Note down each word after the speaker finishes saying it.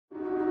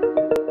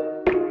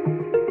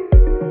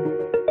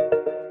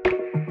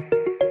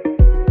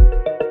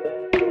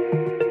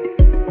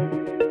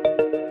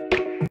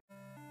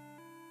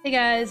Hey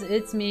guys,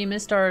 it's me,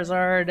 Mr.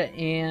 Arzard,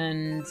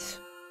 and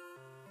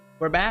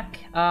we're back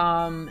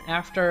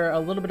after a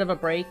little bit of a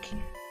break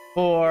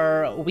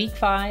for week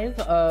 5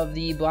 of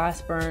the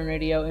Blast Burn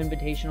Radio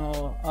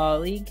Invitational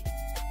League.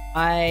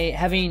 I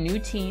have a new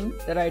team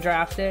that I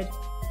drafted.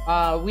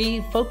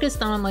 We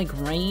focused on like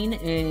rain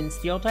and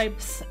steel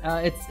types.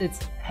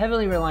 It's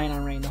heavily reliant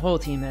on rain, the whole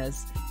team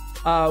is,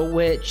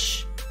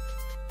 which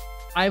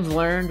I've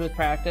learned with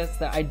practice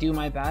that I do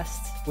my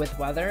best with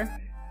weather.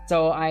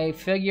 So I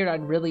figured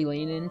I'd really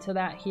lean into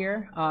that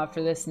here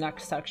for this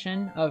next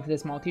section of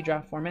this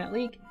multi-draft format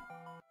league.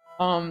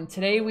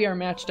 Today we are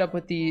matched up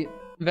with the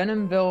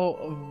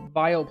Venomville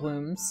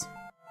Vileplumes,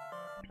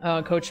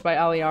 coached by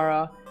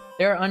Aliaraa.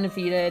 They're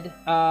undefeated.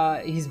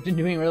 He's been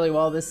doing really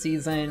well this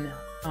season,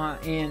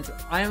 and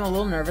I am a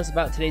little nervous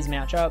about today's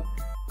matchup.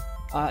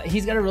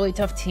 He's got a really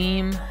tough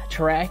team.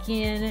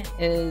 Terrakion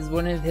is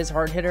one of his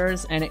hard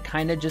hitters, and it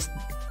kind of just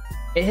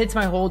hits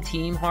my whole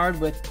team hard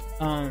with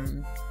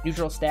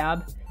neutral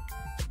stab,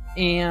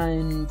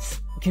 and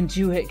can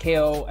 2-hit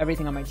KO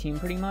everything on my team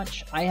pretty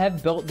much. I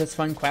have built this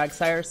fun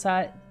Quagsire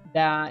set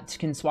that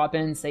can swap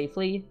in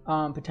safely,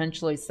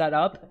 potentially set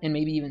up, and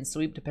maybe even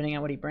sweep depending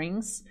on what he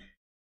brings.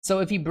 So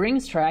if he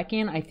brings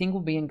Terrakion, I think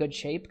we'll be in good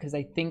shape because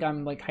I think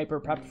I'm like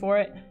hyper prepped for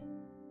it.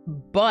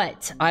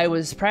 But I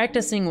was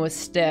practicing with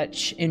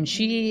Stitch, and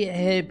she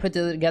had put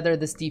together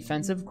this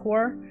defensive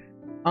core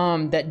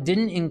that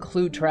didn't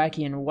include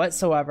Terrakion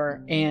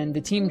whatsoever, and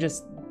the team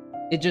just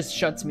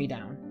shuts me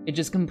down. It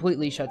just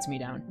completely shuts me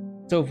down.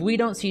 So if we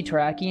don't see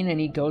Terrakion and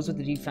he goes with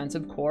the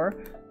defensive core,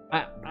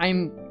 I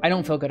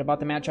don't feel good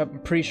about the matchup. I'm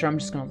pretty sure I'm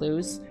just gonna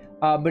lose.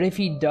 But if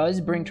he does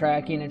bring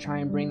Terrakion and try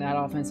and bring that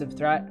offensive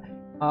threat,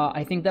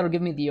 I think that'll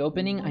give me the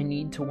opening I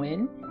need to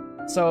win.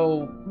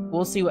 So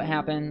we'll see what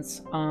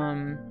happens.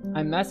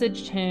 I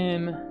messaged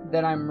him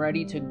that I'm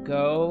ready to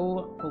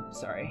go. Oops,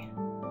 sorry.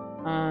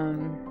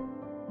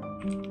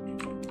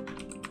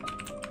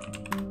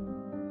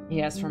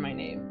 He asked for my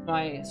name,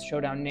 my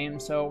showdown name,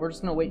 so we're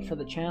just gonna wait for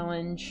the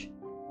challenge.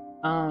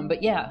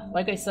 But yeah,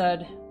 like I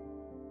said,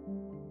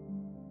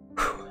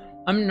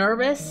 I'm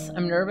nervous.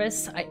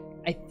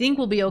 I think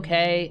we'll be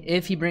okay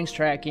if he brings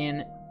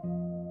Terrakion,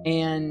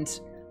 and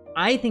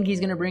I think he's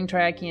gonna bring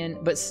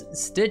Terrakion, but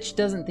Stitch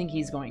doesn't think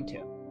he's going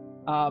to.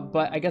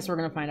 But I guess we're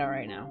gonna find out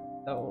right now.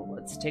 So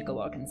let's take a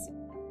look and see.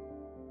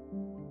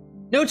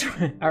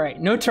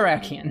 Alright, no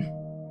Terrakion.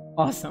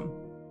 Awesome.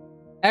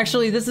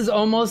 Actually, this is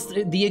almost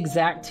the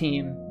exact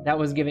team that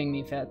was giving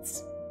me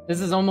fits.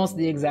 This is almost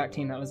the exact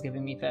team that was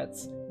giving me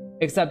fits.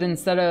 Except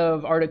instead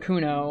of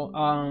Articuno,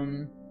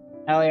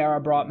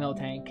 Aliaraa brought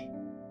Miltank.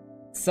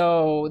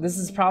 So this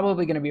is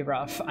probably going to be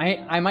rough.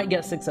 I might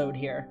get 6-0'd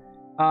here.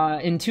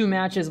 In 2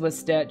 matches with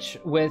Stitch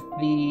with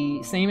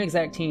the same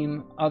exact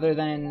team, other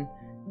than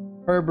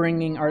her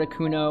bringing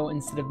Articuno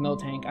instead of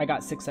Miltank, I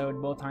got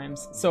 6-0'd both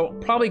times. So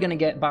probably going to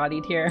get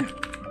bodied here.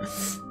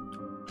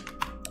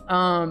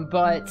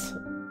 But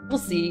we'll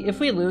see. If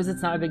we lose,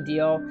 it's not a big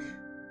deal.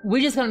 We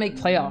just gotta make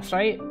playoffs,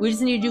 right? We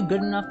just need to do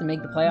good enough to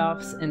make the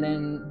playoffs and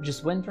then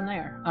just win from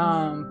there.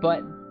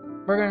 But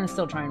we're gonna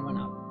still try and win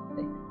out.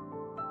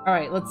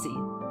 Alright, let's see.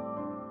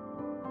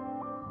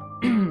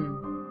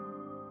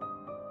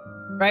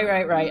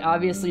 Right.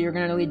 Obviously, you're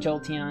gonna lead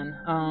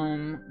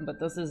Jolteon. But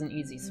this is an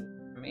easy sweep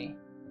for me.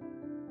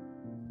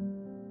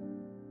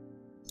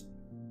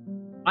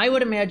 I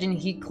would imagine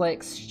he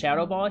clicks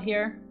Shadow Ball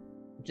here,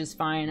 which is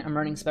fine. I'm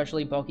running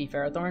specially bulky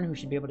Ferrothorn, who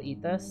should be able to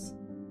eat this.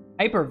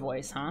 Hyper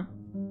Voice, huh?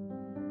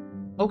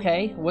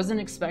 Okay, wasn't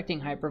expecting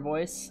Hyper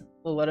Voice.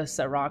 Will let us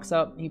set rocks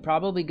up. He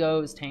probably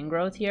goes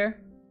Tangrowth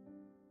here.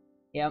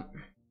 Yep.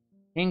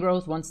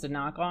 Tangrowth wants to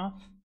knock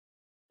off.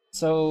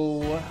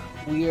 So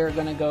we are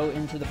gonna go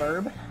into the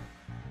Burb.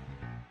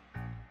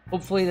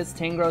 Hopefully this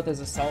Tangrowth is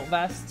Assault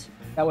Vest.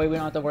 That way we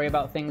don't have to worry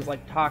about things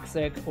like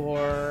Toxic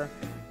or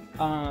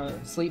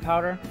Sleep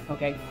Powder.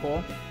 Okay,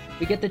 cool.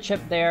 We get the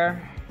chip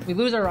there. We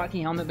lose our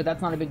Rocky Helmet, but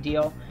that's not a big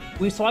deal.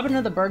 We swap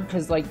into the Bird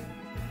because, like,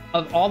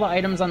 of all the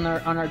items on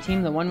our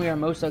team, the one we are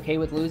most okay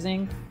with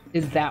losing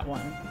is that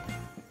one.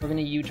 We're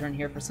gonna U-turn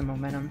here for some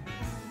momentum.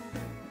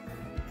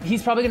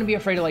 He's probably gonna be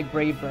afraid of, like,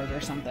 Brave Bird or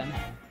something.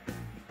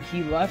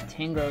 He left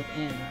Tangrowth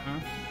in, huh?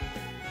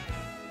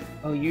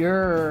 Oh,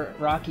 you're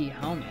Rocky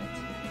Helmet.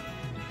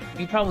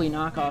 You probably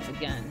knock off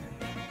again.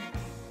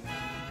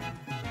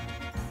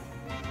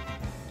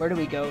 Where do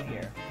we go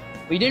here?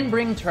 We didn't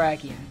bring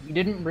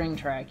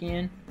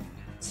Terrakion.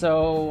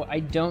 So I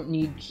don't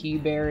need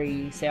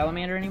Keyberry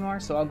Salamander anymore,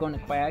 so I'll go into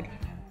Quag.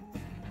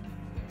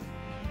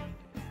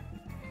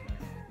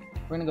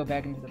 We're gonna go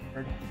back into the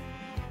Bird.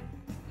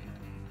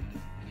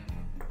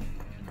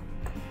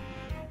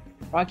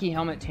 Rocky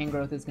Helmet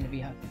Tangrowth is gonna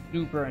be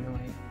super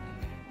annoying.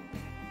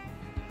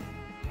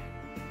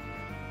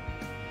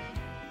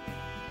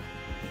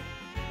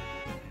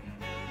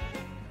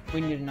 We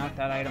need to knock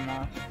that item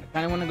off. I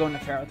kinda wanna go into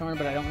Ferrothorn,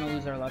 but I don't wanna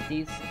lose our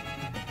lefties.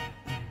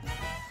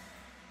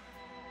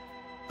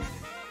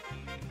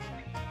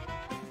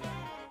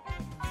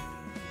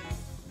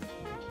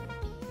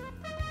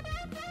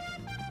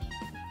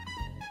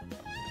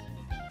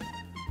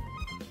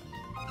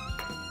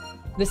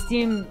 This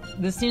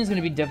team's going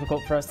to be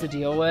difficult for us to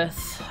deal with.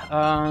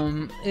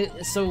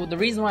 So the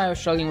reason why I was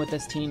struggling with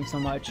this team so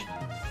much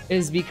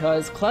is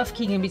because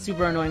Klefki can be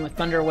super annoying with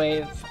Thunder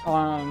Wave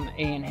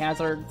and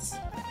Hazards.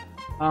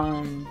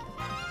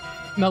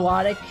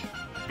 Melodic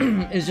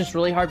is just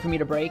really hard for me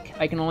to break.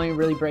 I can only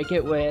really break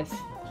it with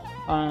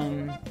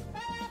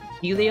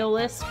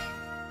Heliolisk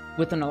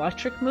with an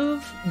electric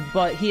move,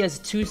 but he has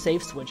 2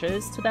 safe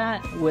switches to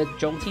that with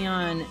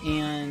Jolteon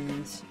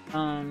and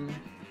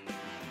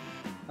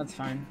that's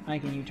fine. I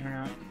can U-turn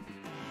out.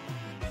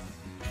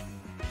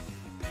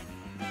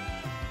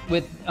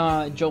 With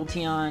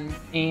Jolteon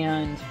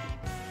and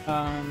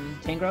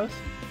Tangrowth.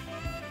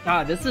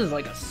 God, this is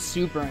like a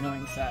super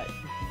annoying set.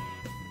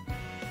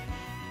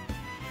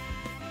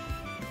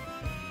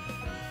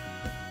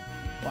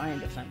 Flying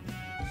defense.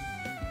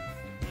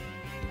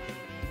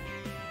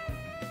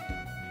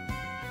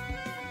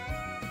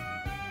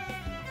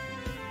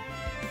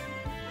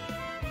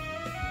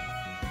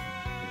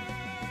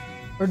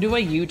 Or do I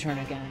U-turn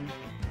again?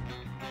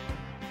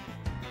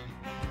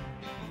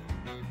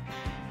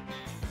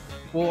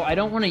 Well, I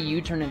don't want to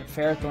U-turn into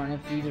Ferrothorn if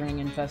featuring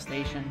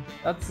Infestation.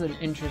 That's an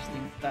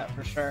interesting set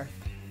for sure.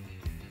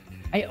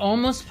 I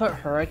almost put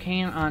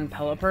Hurricane on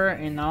Pelipper,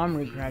 and now I'm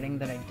regretting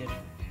that I didn't.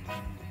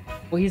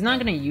 Well, he's not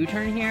going to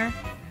U-turn here,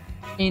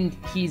 and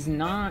he's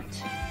not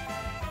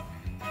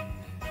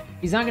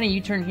going to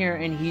U-turn here,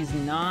 and he's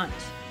not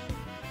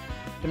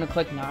going to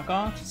click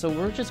Knockoff, so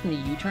we're just going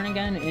to U-turn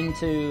again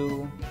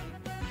into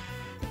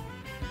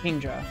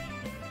Kingdra.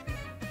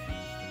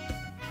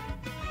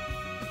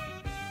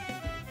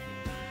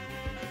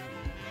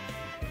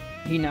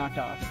 He knocked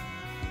off.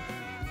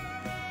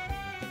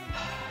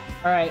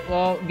 Alright,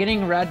 well,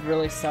 getting red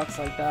really sucks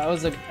like that.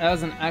 That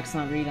was an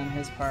excellent read on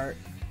his part.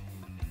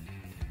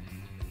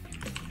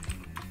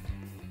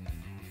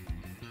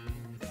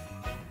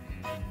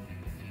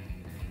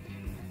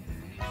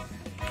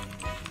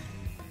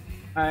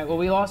 Alright, well,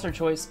 we lost our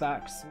choice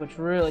specs, which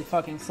really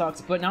fucking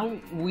sucks, but now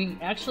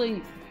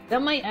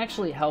that might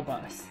actually help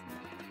us.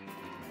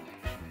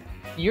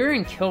 You're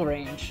in kill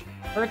range.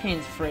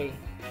 Hurricane's free.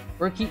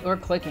 We're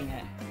clicking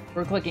it.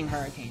 We're clicking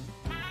Hurricane.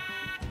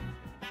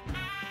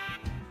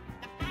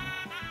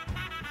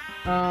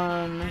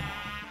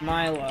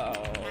 Milo.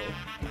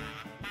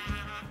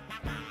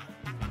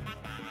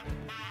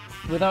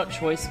 Without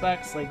choice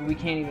specs, like, we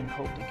can't even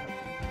hope to kill him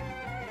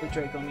with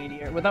Draco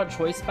Meteor. Without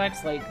choice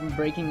specs, like,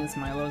 breaking this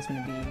Milo is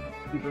gonna be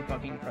super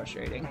fucking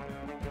frustrating.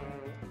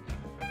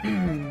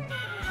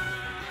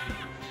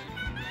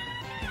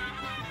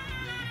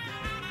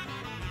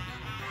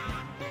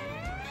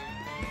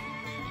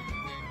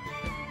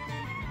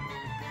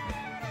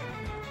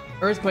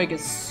 Earthquake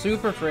is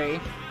super free.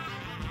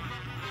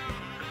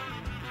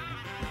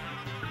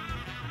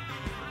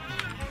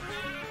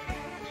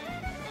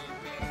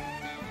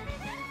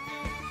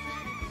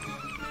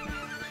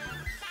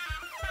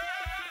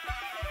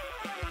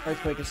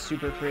 Earthquake is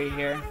super free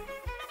here.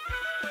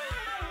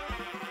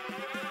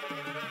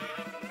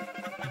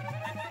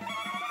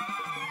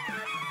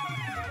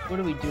 What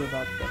do we do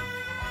about this?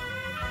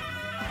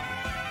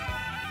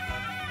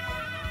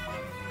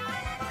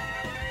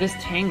 This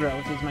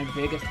Tangrowth is my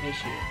biggest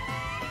issue.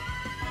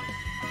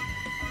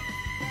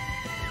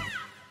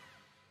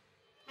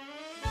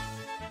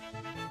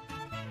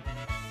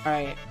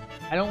 Alright,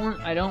 I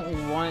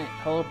don't want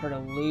Pelipper to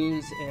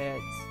lose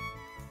it.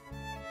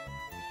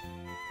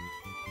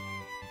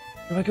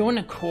 If I go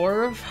into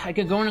Corv, I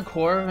could go into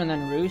Corv and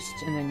then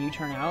Roost and then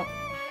U-turn out.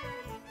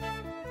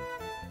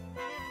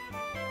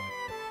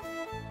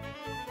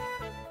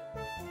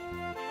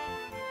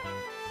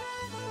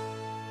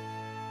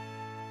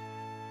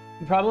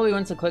 He probably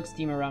wants to click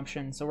Steam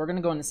Eruption, so we're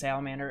gonna go into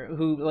Salamander,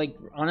 who, like,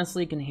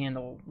 honestly can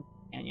handle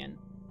Canyon.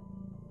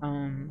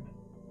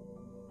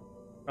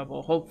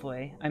 Trouble,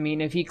 hopefully. I mean,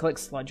 if he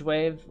clicks Sludge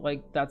Wave,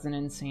 like, that's an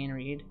insane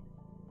read.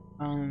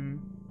 Are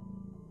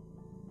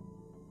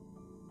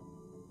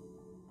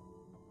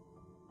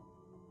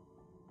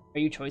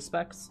you choice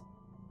specs?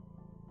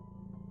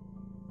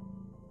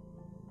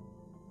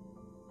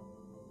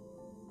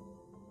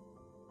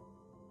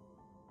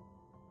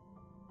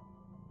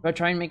 If I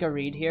try and make a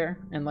read here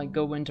and, like,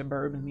 go into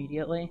Burb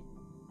immediately?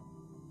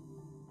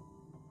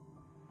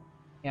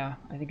 Yeah,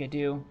 I think I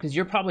do. Because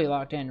you're probably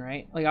locked in,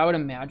 right? Like, I would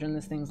imagine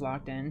this thing's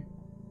locked in.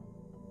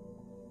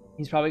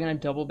 He's probably going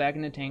to double back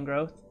into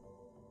Tangrowth,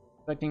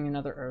 expecting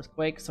another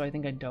Earthquake, so I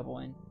think I double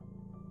in.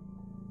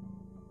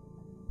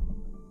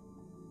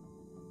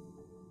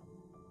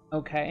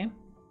 Okay.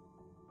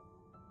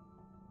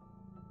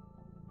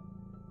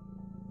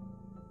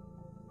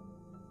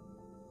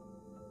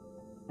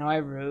 Now I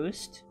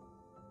Roost.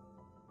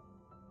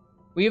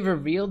 We have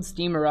revealed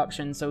Steam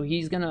Eruption, so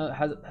he's gonna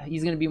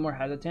be more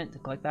hesitant to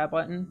click that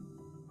button,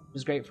 which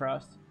is great for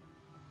us.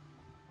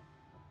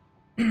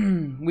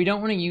 We don't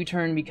want to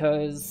U-turn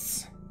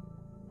because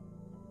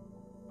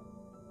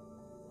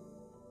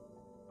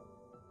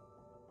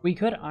we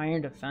could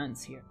Iron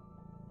Defense here.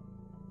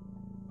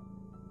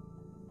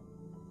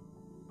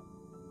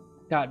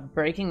 God,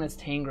 breaking this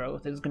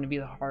Tangrowth is going to be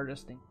the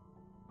hardest thing.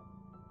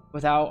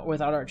 without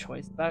our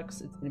choice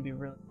specs, it's gonna be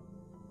really.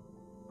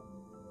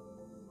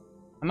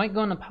 I might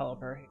go into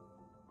Pelipper here.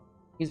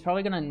 He's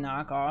probably gonna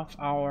knock off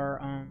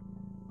our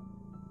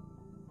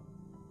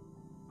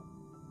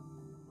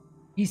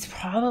He's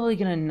probably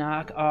gonna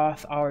knock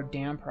off our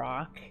Damp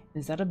Rock.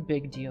 Is that a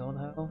big deal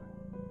though?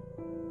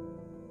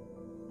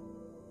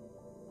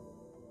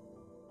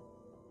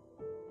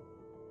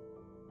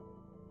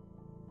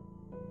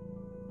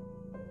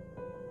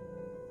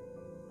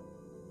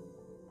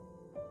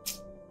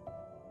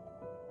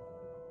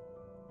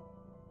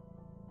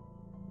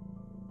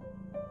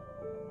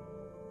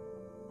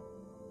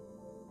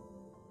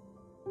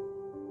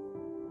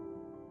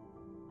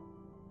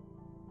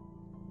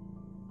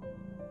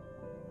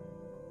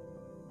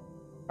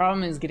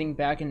 Problem is getting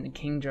back into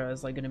Kingdra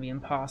is like gonna be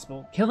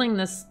impossible. Killing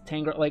this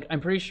Tangrowth, like I'm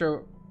pretty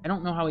sure, I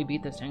don't know how we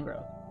beat this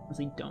Tangrowth.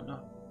 Honestly, don't know.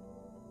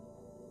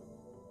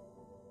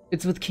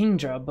 It's with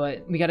Kingdra,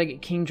 but we gotta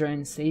get Kingdra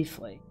in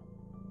safely.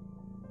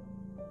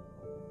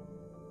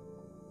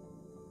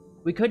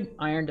 We could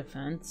Iron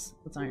Defense.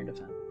 Let's Iron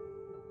Defense.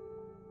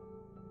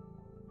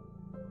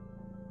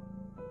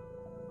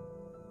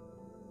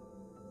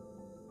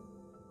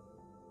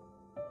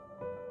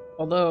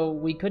 Although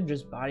we could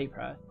just Body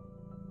Press.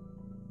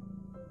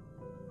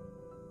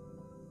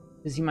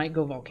 Because he might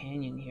go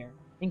Volcanion here.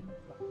 I think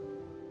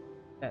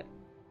that.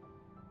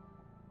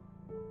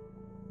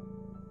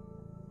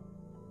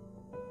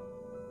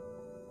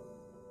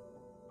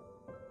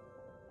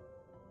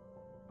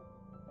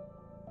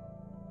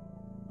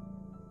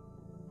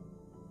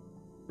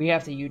 We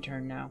have to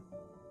U-turn now.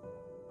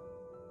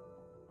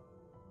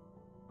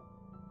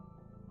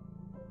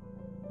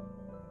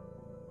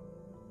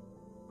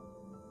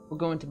 We'll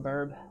go into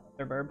Burb.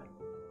 Their Burb.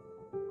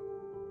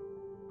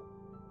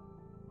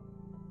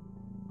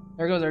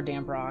 There goes our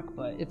Damp Rock,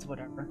 but it's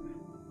whatever.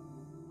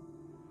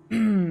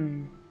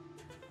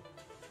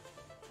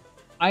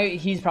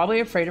 He's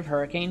probably afraid of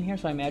Hurricane here,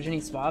 so I imagine he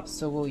swaps,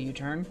 so we'll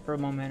U-turn for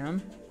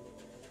momentum.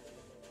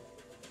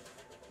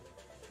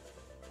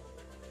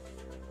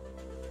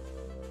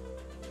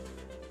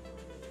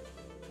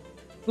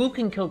 Who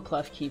can kill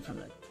Klefki from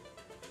it?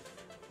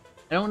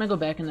 I don't want to go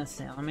back into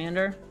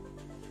Salamander.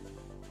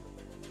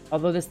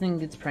 Although this thing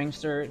gets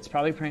Prankster, it's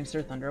probably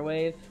Prankster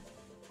Thunderwave.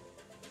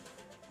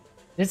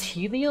 Does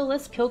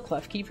Heliolisk kill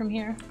Klefki from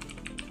here?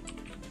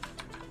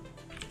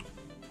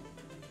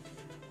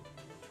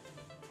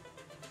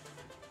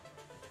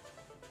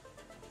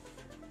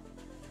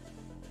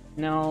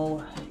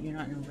 No, you're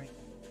not in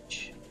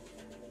range.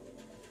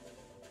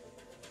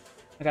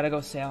 I gotta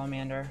go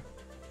Salamander.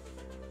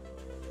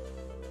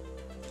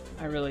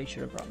 I really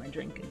should have brought my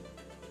drink in.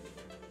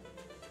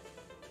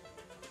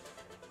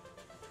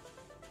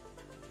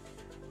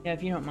 Yeah,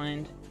 if you don't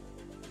mind.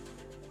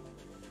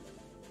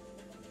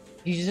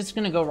 He's just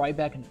gonna go right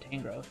back into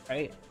Tangrowth,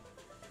 right?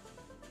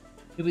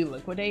 Do we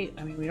liquidate?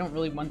 I mean, we don't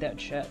really want that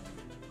shit.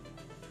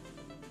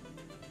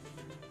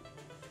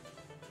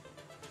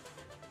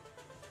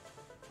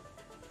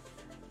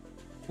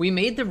 We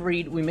made the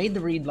read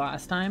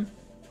last time.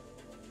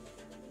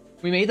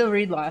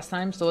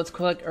 So let's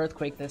click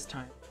Earthquake this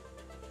time.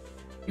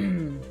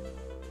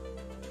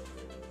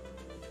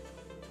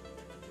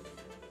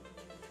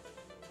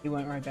 He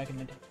went right back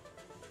into Tangrowth.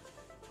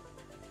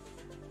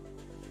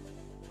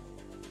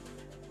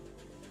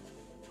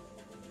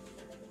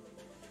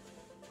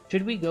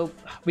 Should we go?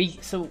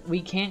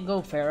 We can't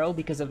go Pharaoh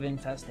because of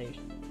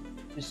Infestation.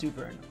 It's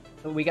super annoying.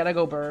 So we gotta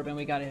go Burb and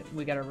we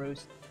gotta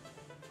Roost.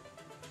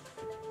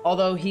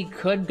 Although he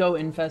could go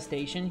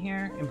Infestation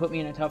here and put me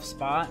in a tough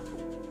spot.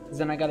 Cause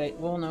then I gotta,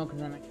 well no, cause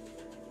then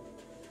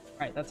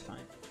alright, that's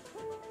fine.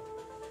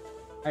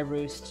 I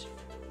Roost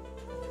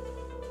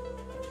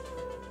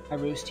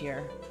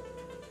here.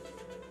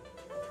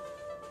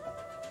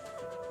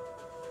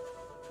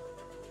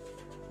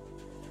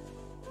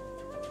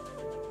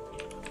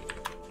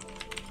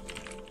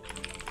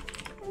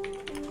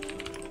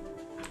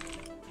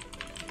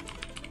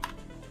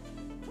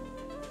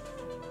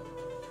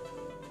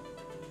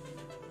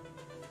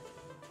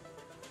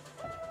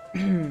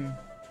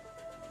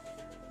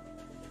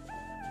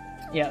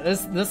 Yeah,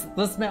 this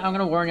I'm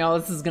gonna warn y'all,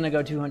 this is gonna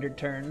go 200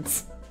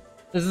 turns.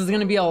 This is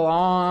gonna be a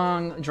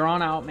long,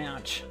 drawn-out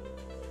match.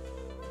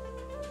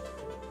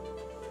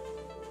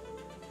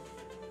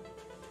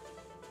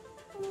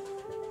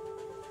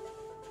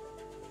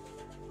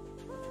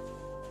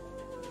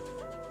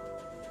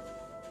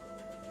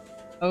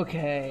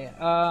 Okay,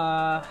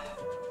 I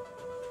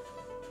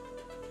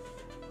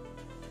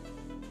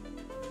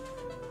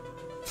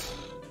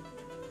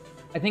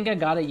think I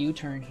got a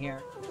U-turn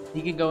here.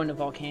 He could go into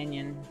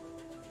Volcanion.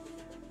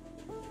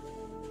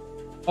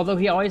 Although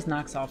he always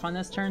knocks off on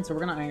this turn, so we're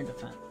gonna Iron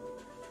Defense.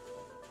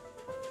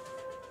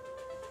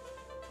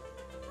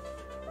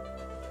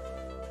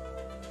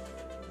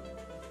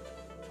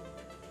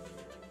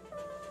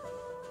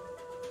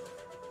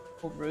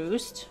 We'll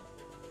Roost.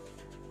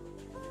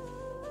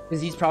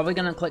 Because he's probably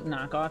gonna click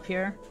Knockoff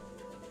here.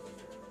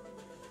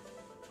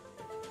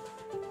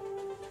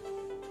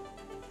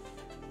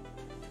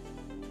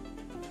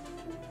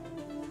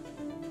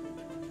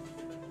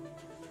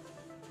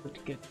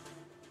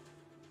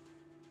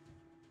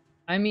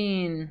 I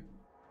mean,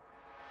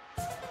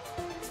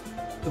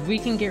 if we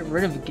can get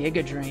rid of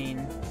Giga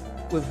Drain,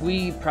 if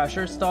we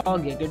pressure stall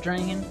Giga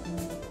Drain,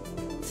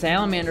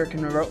 Salamander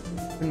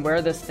can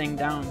wear this thing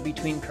down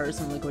between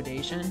Curse and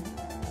Liquidation.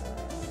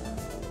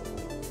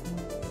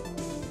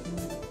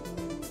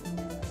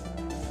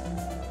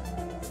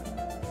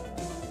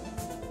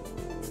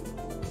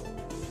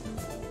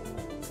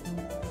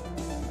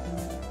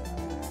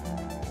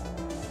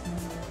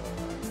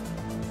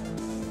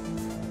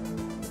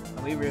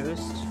 We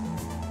roost.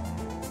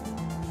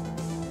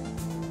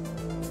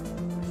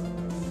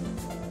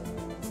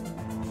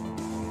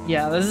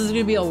 Yeah, this is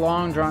gonna be a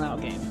long,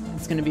 drawn-out game.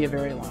 It's gonna be a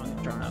very long,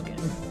 drawn-out game.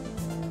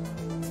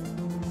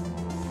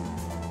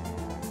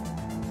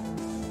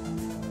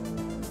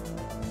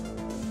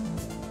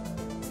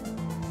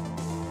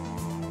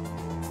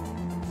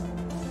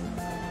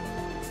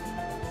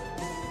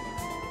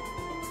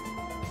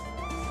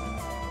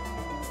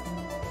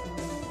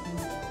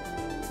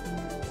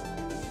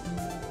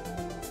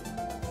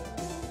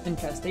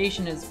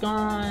 Infestation is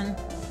gone.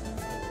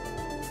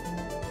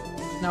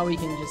 Now we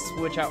can just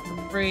switch out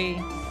for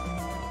free.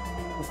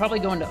 We'll probably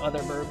go into Other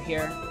Burb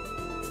here.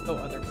 Oh,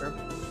 Other Burb.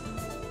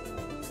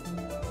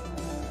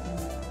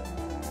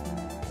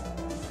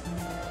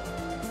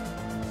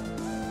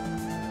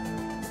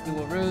 We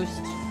will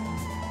roost.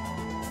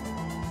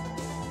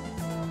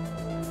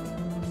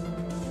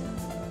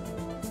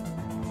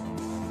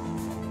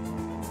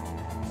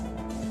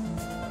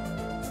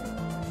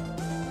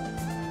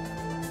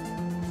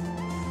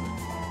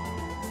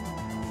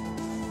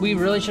 We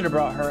really should have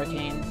brought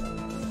Hurricane.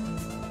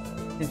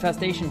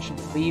 Infestation should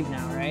leave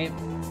now, right?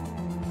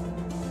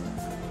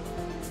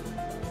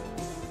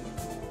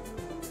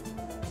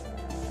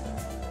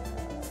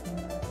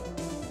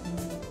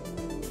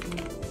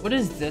 What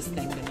is this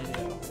thing gonna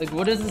do? Like,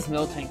 what does this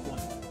Miltank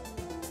want?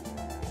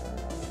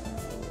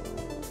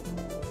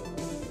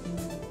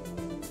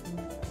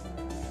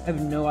 I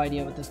have no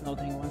idea what this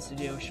Miltank wants to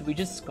do. Should we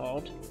just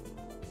Scald?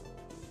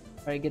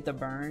 Try to get the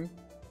burn?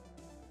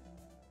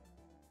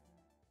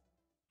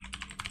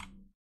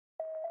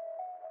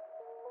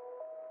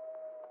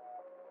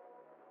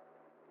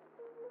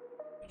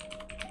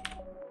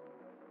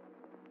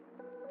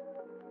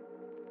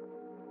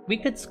 We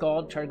could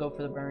Scald, try to go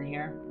for the burn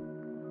here.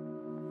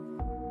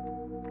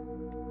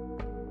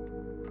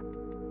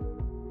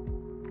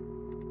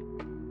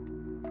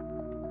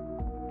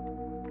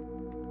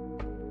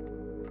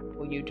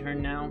 Will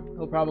U-turn now?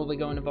 He'll probably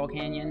go into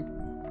Volcanion.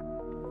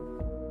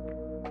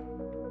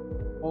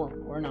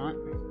 Or not.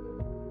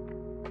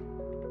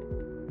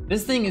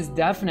 This thing is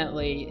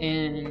definitely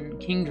in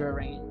Kingdra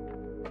range.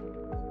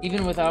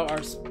 Even without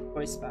our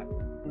voice spec.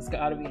 It's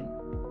gotta be in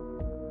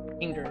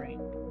Kingdra range.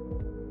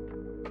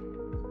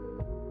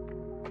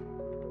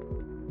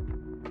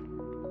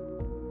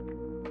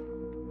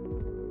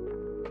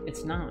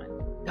 It's not.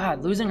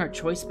 God, losing our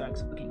choice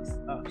specs fucking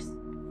sucks.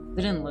 Is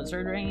it in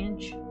lizard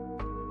range?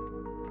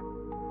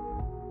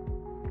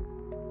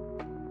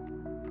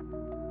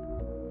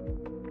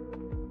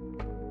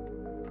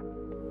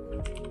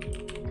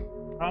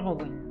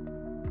 Probably.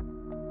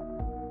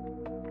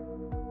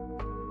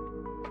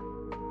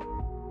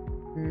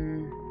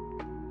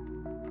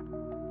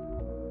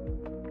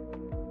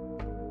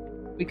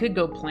 We could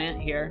go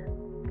plant here.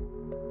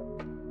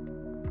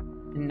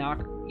 And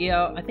knock.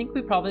 Yeah, I think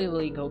we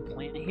probably go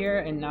plant here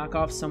and knock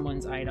off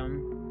someone's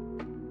item.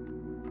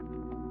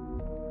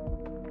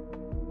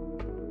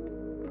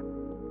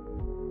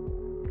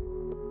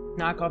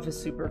 Knock off is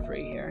super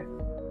free here.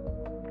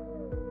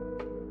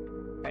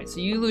 Alright,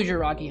 so you lose your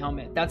Rocky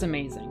Helmet. That's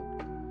amazing.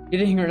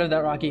 Getting rid of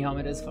that Rocky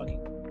Helmet is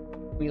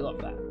fucking... We love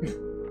that.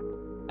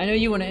 I know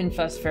you want to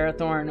infest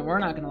Ferrothorn, and we're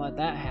not going to let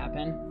that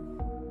happen.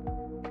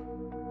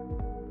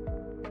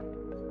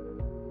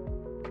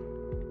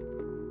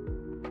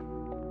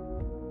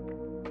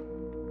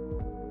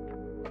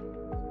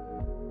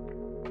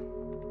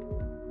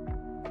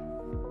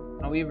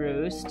 We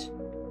roost.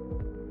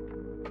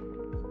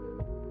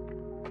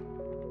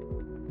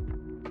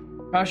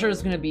 Pressure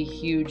is going to be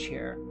huge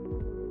here.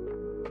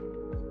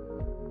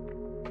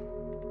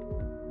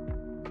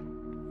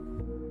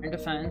 Air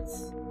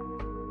defense.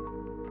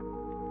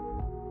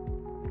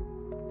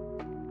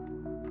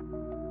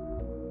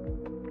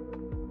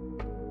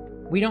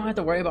 We don't have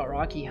to worry about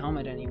Rocky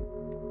Helmet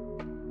anymore.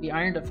 The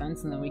Iron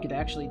Defense, and then we could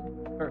actually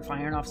start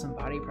firing off some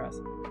body press.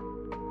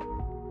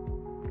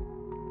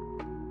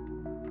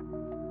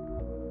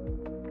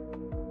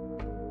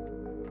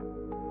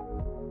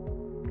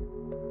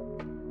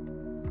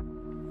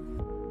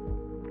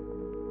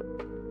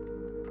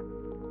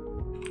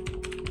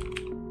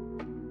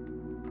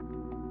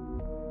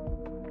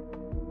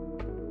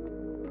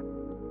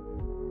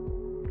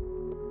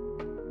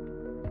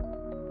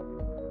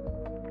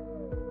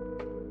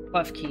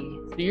 Clef Key.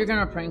 So you're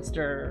gonna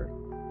Prankster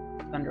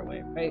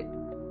Thunderwave, right?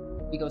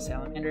 We go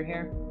Salamander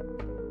here.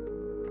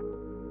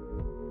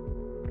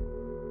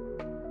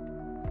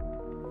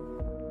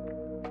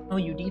 Oh,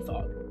 you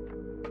defog.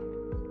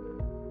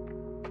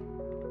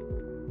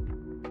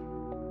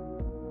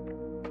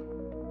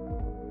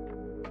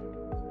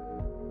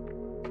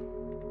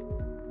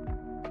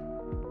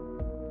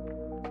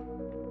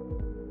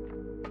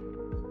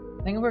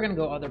 I think we're gonna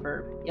go other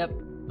burb. Yep.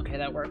 Okay,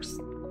 that works.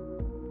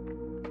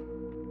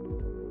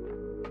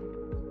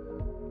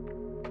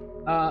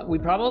 We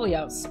probably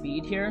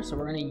outspeed here, so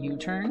we're gonna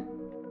U-turn.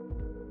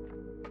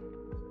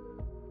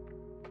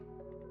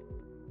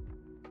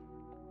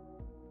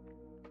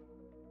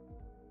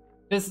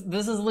 This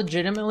is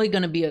legitimately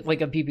gonna be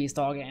like a PP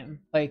stall game.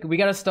 Like, we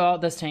gotta stall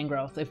out this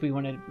Tangrowth if we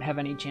want to have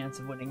any chance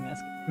of winning this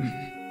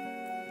game.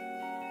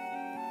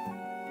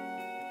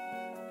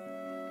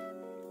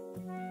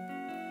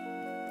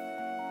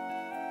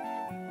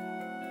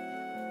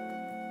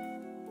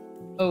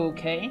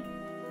 Okay.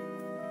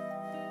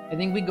 I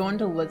think we go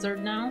into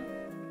Lizard now,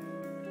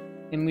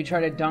 and we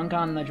try to dunk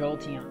on the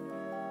Jolteon.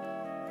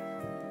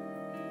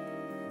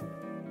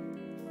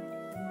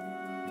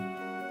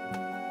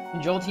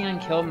 Can Jolteon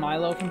kill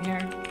Milo from here?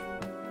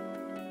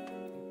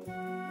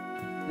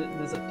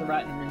 Does it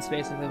threaten, is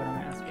basically what I'm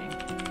asking.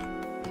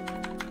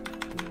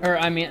 Or,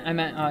 I meant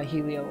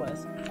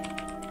Heliolisk.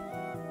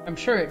 I'm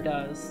sure it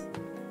does.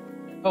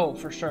 Oh,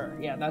 for sure.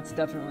 Yeah, that's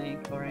definitely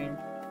kill range.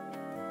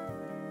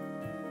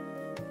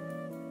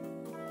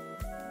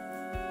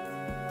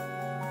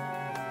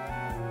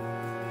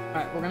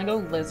 Alright, we're gonna go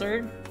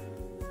Lizard.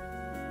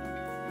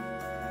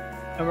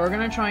 And we're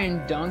gonna try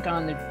and dunk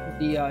on the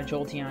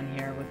Jolteon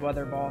here with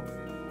Weather Ball.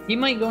 He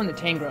might go into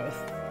Tangrowth.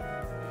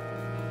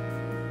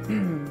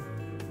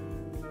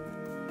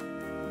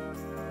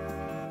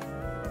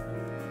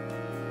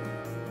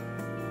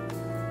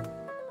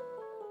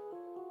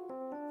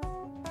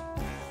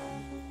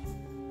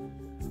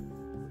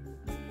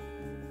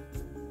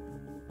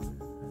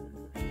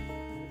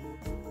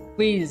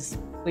 Please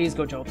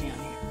go Jolteon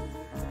here.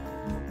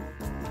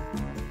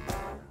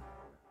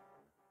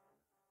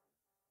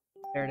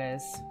 There it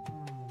is.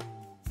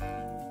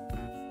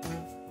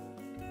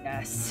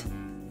 Yes.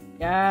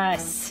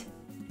 Yes!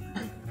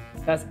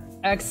 That's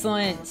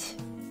excellent!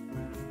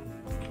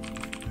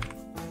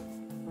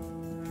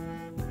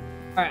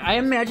 Alright, I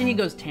imagine he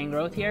goes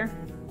Tangrowth here.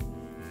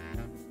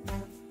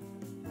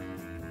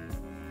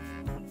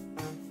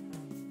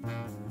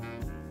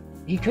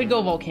 He could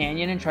go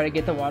Volcanion and try to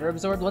get the Water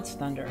Absorb. Let's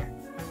Thunder.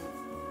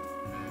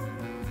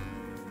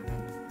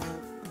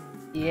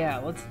 Yeah,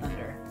 let's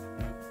Thunder.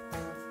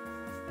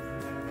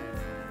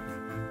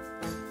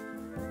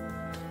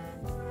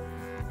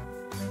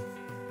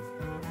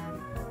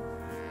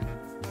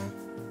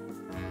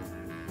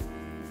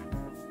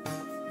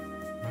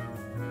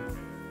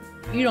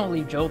 You don't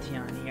leave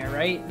Jolteon here,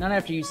 right? Not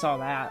after you saw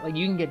that. Like,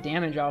 you can get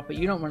damage off, but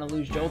you don't want to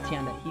lose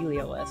Jolteon to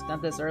Heliolisk.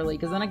 Not this early,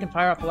 because then I can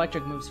fire off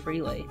electric moves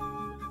freely.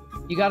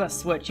 You gotta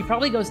switch. He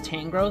probably goes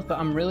Tangrowth, but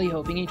I'm really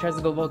hoping he tries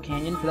to go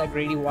Volcanion for that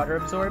Grady Water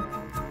Absorb.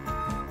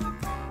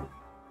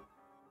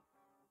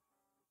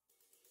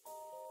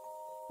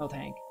 No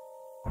tank.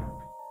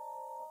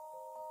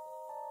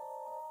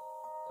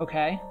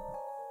 Okay.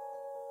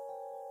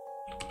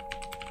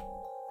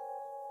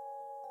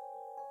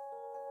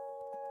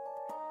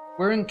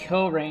 We're in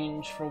kill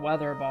range for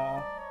Weather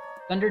Ball.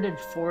 Thunder did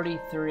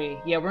 43.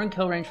 Yeah, we're in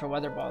kill range for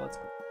Weather Ball. Let's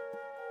go.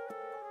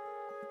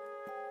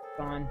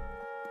 Gone.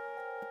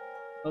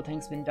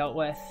 Tank's been dealt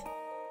with.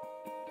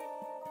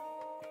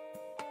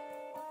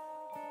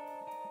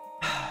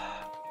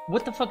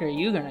 What the fuck are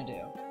you gonna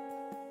do?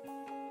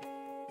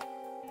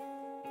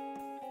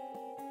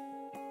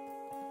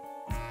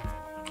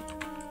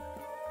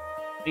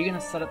 Are you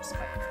gonna set up Spike?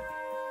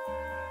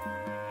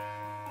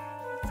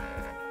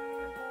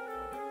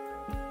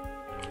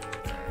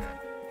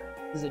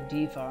 This is a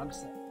defog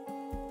set.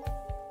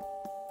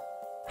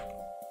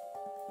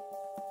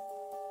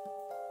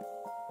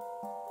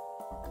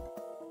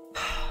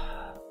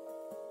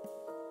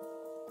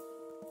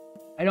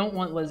 I don't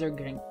want Lizard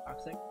getting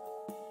toxic.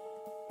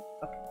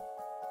 Okay.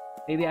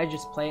 Maybe I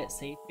just play it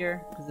safe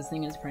here, because this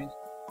thing is pretty...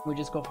 We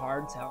just go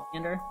hard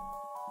Salamander.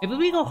 Maybe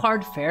we go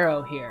hard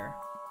Pharaoh here.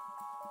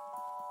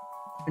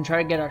 And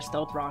try to get our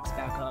Stealth Rocks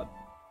back up.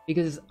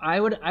 Because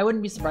I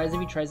wouldn't be surprised if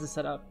he tries to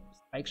set up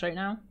Spikes right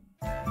now.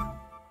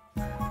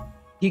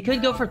 He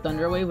could go for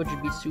Thunder Wave, which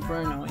would be super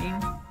annoying.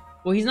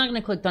 Well, he's not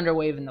going to click Thunder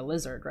Wave in the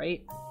Lizard,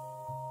 right?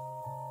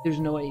 There's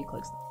no way he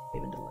clicks Thunder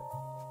Wave into Lizard.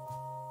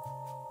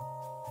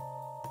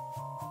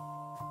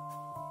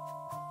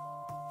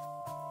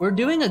 We're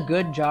doing a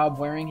good job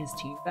wearing his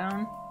team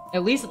down.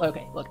 At least,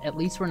 okay, look, at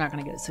least we're not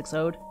going to get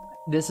 6-0'd.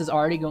 This is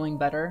already going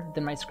better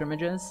than my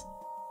scrimmages.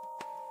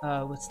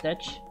 With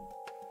Stitch.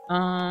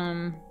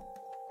 Alright,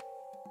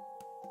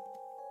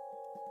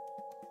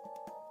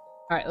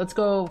 let's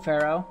go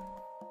Pharaoh.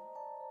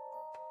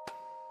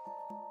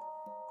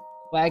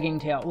 Wagging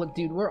Tail. Look,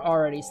 dude, we're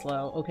already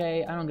slow,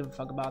 okay? I don't give a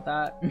fuck about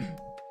that.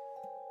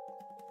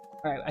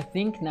 Alright, I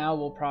think now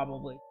we'll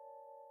probably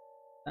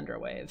Thunder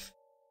Wave.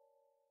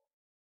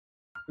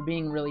 We're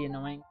being really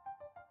annoying.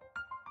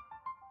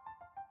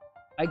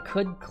 I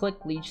could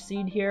click Leech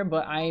Seed here,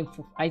 but I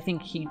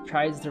think he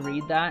tries to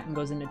read that and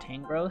goes into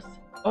Tangrowth.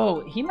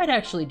 Oh, he might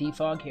actually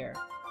defog here.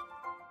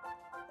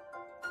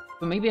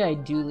 But maybe I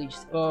do Leech.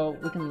 Oh,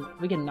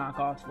 we can knock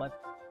off left.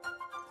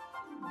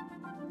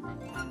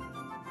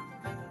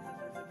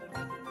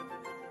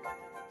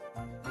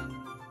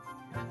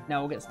 Now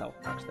we'll get Stealth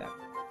Rocks back.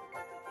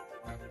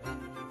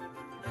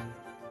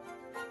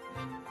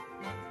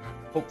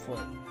 Hopefully.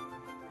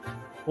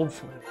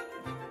 Hopefully.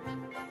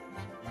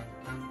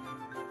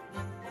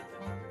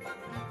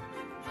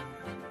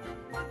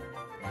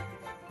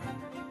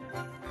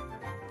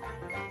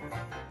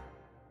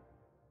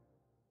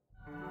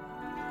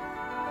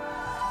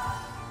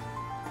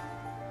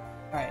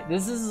 Alright,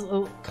 this is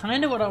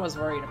kind of what I was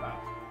worried about.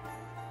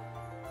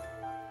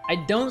 I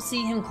don't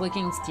see him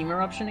clicking Steam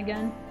Eruption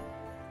again.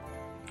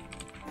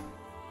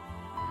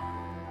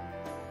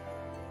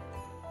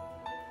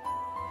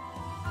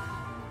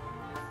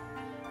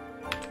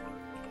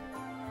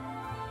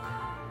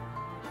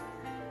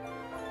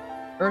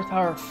 Earth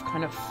Power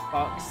kind of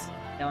fucks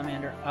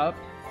Salamander up.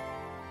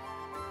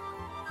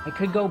 I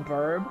could go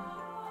Burb.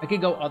 I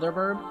could go other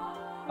Burb.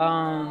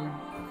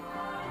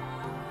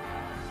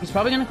 He's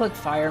probably gonna click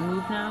Fire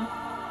Move now.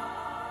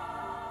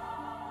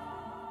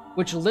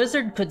 Which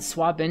Lizard could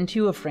swap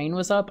into if Rain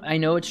was up. I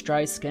know it's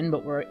Dry Skin,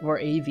 but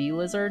we're AV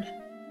Lizard.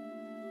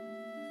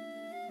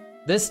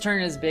 This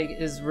turn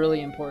is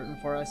really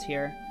important for us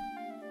here.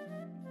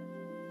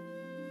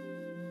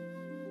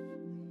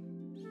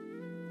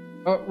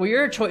 Well,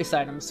 you're a choice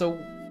item, so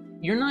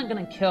you're not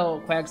gonna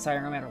kill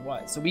Quagsire no matter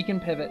what. So we can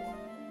pivot.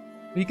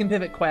 We can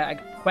pivot Quag.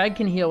 Quag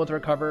can heal with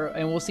Recover,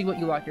 and we'll see what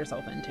you lock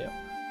yourself into.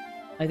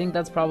 I think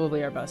that's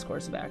probably our best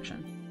course of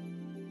action.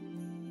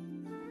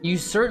 You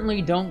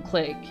certainly don't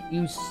click.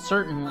 You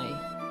certainly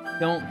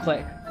don't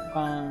click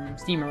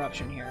Steam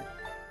Eruption here.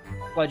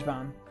 Sludge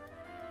Bomb.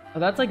 Oh,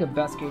 that's like a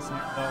best case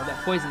scenario. Oh,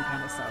 that poison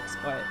kind of sucks,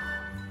 but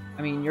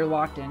I mean, you're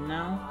locked in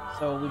now,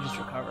 so we just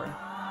recover.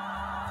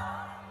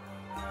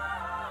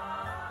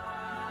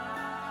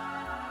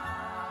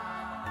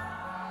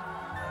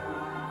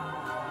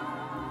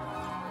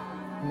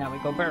 Now we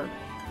go Burb.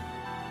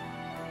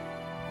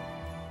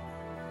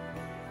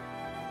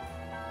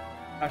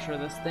 Pressure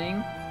this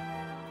thing.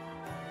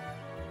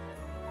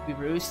 We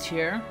roost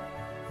here.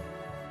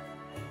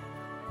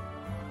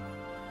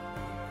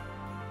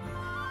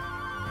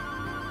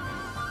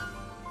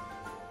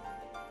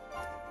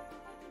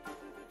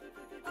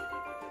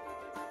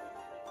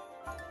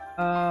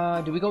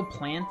 Do we go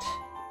plant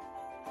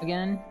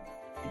again?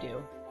 We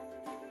do.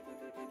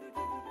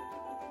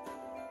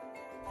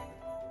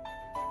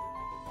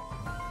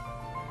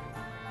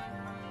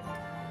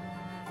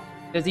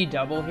 Does he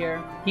double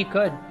here? He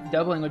could.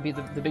 Doubling would be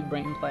the big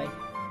brain play.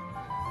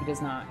 He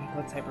does not. He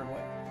clicks Hyper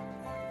Void.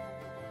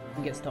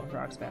 And gets Stealth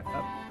Rocks back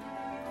up.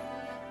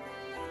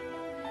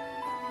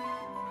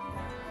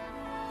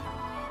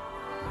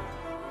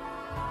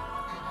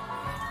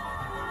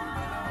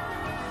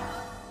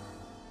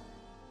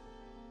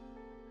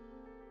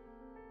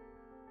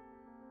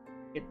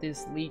 Get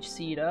this Leech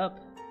Seed up.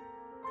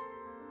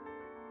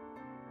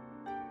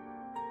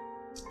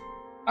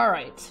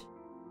 Alright.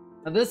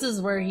 Now this is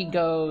where he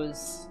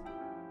goes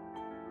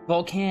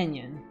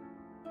Volcanion,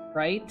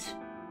 right?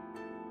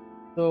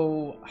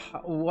 So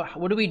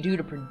what do we do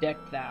to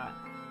predict that?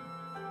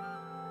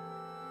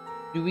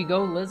 Do we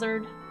go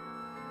Lizard?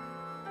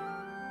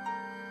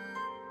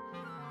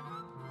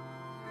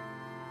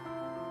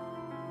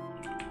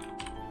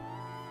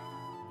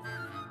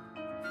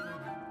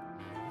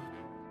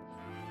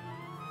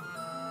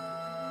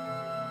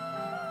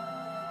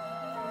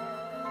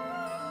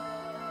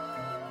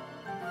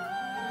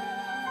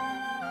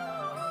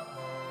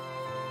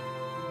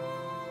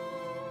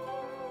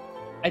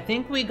 I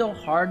think we go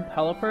hard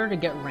Pelipper to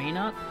get Rain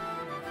up.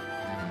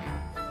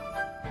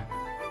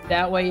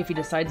 That way, if he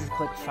decides to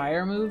click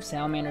Fire Move,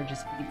 Salamander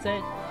just beats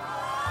it.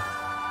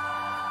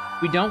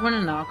 We don't want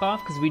to knock off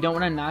because we don't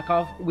want to knock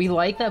off. We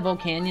like that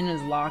Volcanion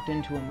is locked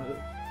into a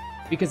move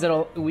because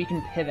we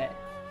can pivot.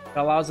 It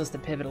allows us to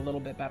pivot a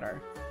little bit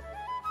better.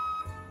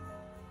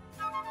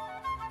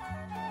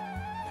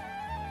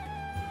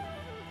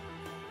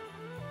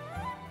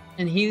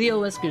 And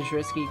Heliolisk is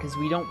risky because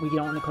we don't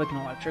want to click an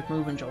electric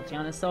move when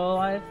Jolteon is still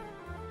alive.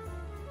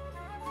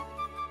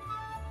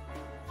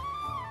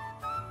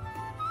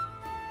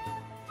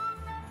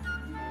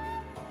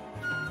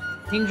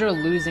 Kingdra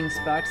losing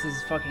specs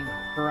is fucking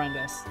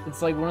horrendous.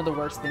 It's like one of the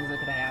worst things that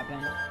could have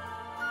happened.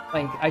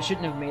 Like, I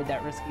shouldn't have made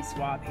that risky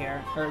swap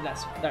here, or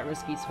that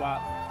risky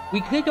swap.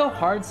 We could go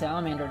hard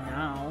Salamander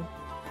now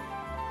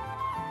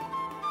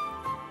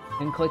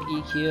and click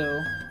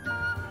EQ.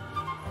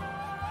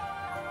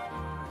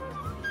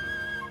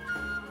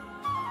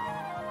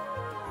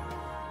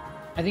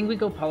 I think we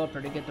go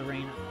Pelipper to get the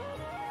Rain up.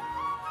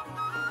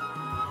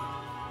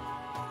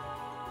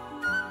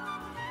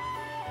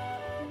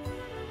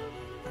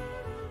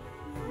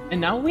 And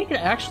now we could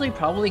actually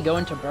probably go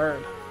into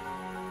Burb.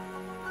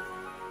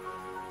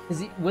 Is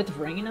he with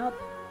Rain up?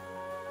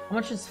 How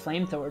much does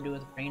Flamethrower do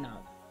with Rain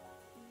up?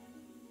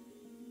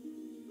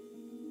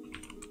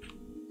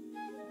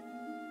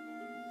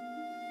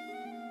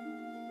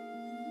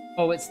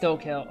 Oh, it still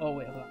kill. Oh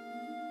wait, hold on.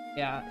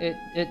 Yeah,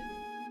 it's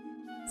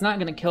not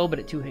gonna kill, but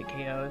it 2-hit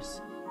KOs.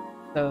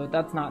 So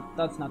that's not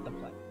the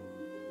play.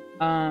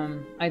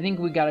 I think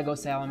we gotta go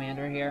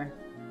Salamander here.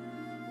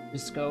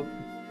 Just scope.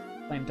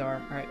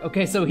 Flamethrower. Alright,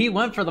 okay, so he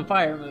went for the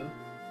fire move.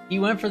 He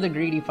went for the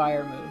greedy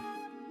fire move.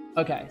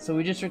 Okay, so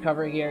we just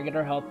recover here, get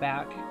our health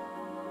back.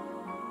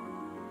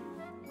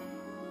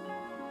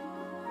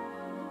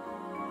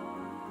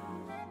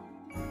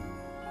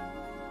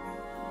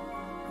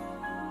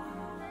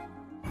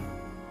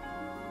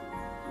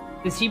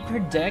 Does he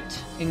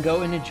predict and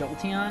go into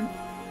Jolteon?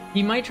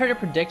 He might try to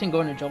predict and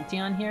go into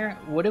Jolteon here.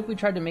 What if we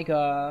tried to make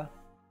a...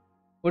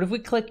 What if we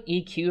click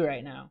EQ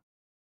right now?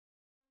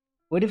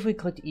 What if we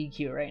clicked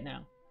EQ right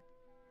now?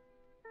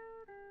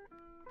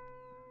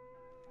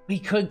 We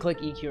could click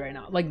EQ right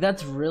now. Like,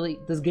 that's really...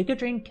 Does Giga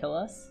Drain kill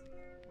us?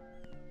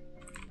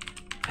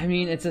 I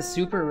mean, it's a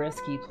super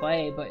risky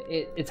play, but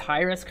it's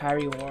high risk, high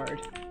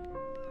reward.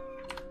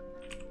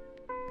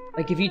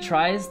 Like, if he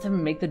tries to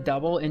make the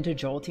double into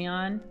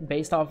Jolteon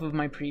based off of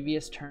my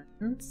previous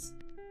turns,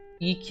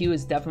 EQ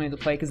is definitely the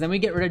play, because then we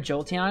get rid of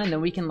Jolteon and then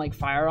we can, like,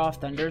 fire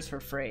off Thunders for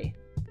free.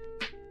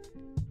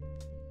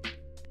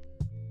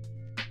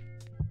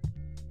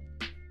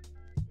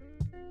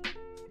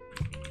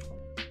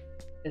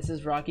 This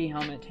is Rocky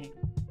Helmet Tank.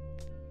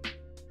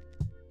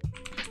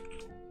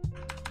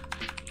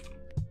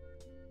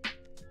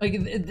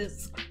 Like,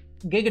 this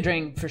Giga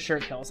Drain for sure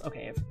kills.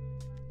 Okay.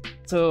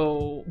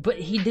 So, but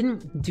he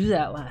didn't do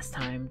that last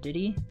time, did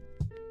he?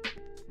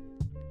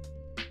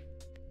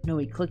 No,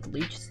 he clicked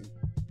Leech Seed.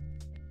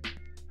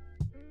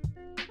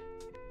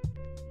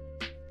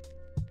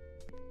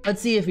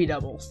 Let's see if he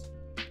doubles.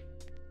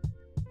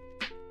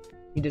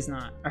 He does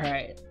not.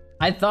 Alright.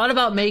 I thought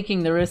about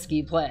making the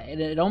risky play,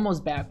 and it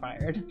almost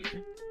backfired.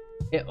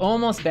 It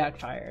almost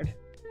backfired.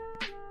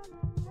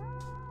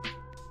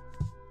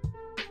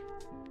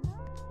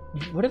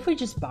 What if we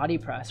just body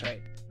press,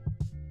 right?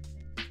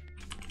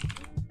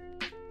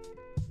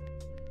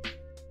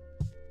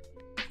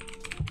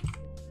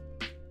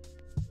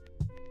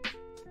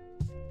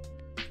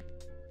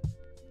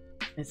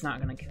 It's not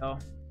gonna kill.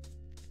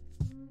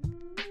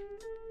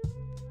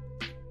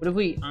 What if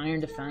we Iron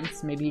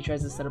Defense? Maybe he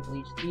tries to set up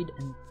Leech Seed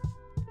and...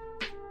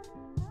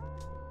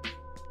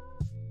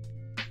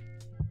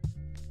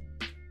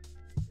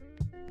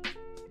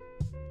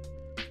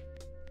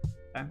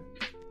 Okay.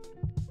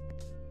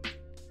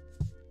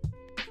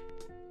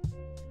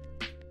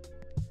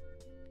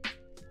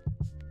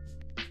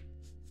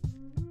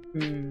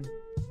 Do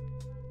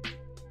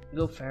we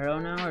go Pharaoh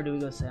now, or do we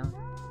go Sailor?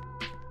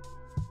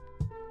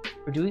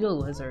 Or do we go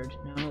Lizard?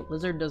 No,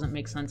 Lizard doesn't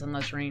make sense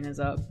unless Rain is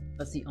up.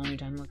 That's the only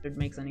time Lizard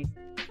makes any sense.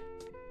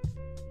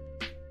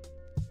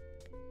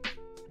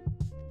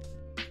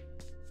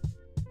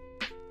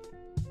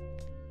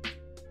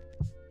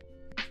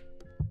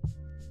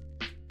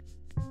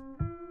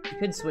 We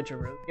could switch a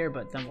route here,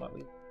 but then what?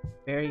 We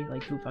Berry?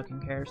 Like, who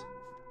fucking cares?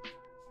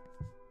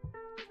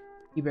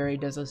 Berry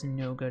does us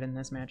no good in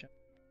this matchup.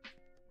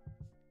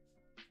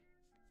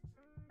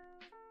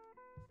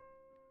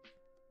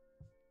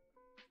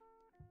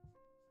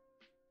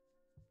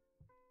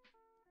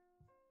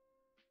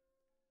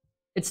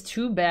 It's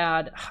too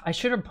bad. I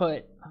should have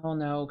put... Oh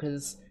no,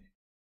 because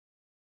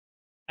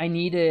I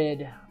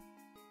needed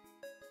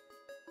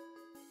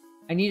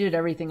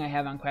everything I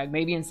have on Quag.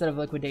 Maybe instead of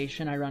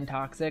Liquidation, I run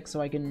Toxic so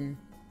I can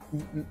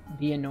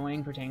be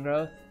annoying for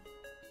Tangrowth.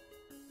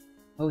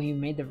 Oh, he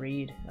made the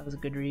read. That was a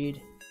good read.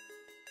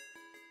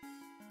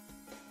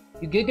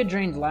 You Giga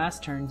Drained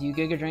last turn. Do you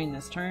Giga Drain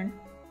this turn?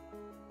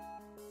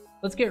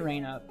 Let's get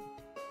Rain up.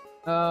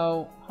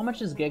 Oh, how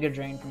much is Giga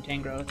Drain from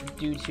Tangrowth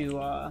due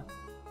to,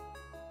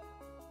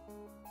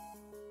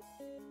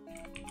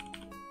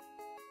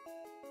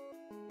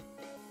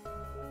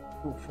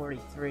 Ooh,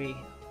 43.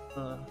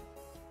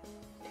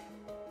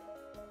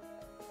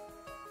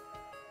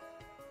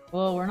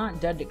 Well, we're not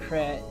dead to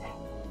crit.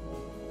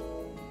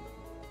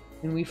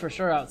 And we for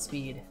sure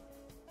outspeed.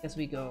 Guess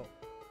we go.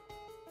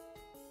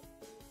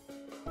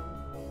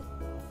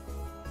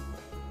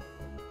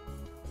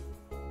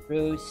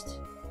 Roost.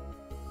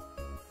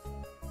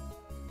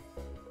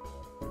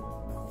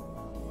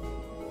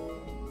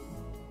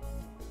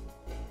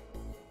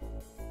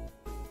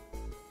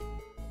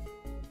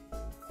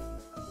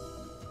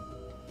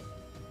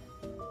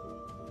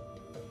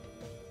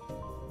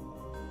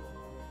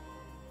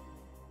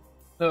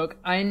 Look,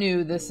 I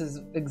knew this is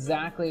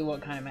exactly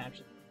what kind of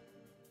match.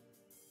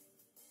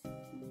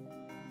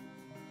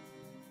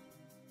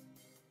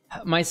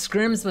 My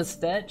scrims with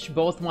Stitch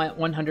both went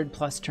 100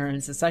 plus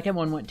turns. The second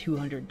one went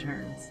 200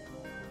 turns.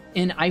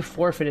 And I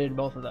forfeited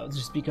both of those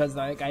just because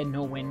like I had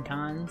no win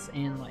cons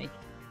and like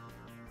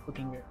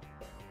looking good.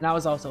 And I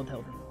was also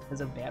tilting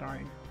because of bad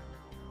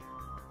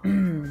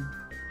RNG.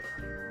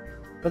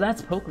 But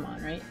that's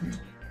Pokemon, right?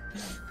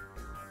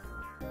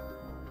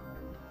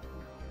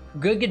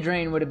 Giga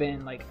Drain would have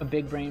been like a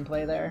big brain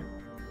play there.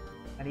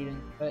 But he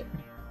didn't do it.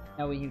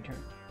 Now we U-turn.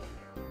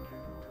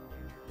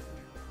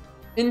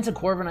 Into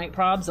Corviknight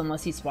probs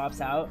unless he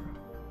swaps out.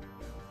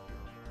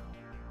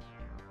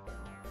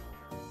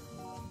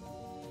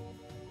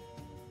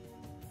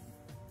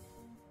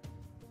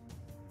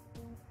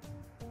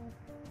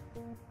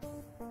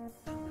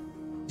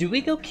 Do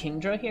we go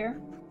Kingdra here?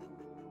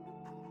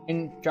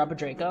 And drop a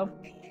Draco.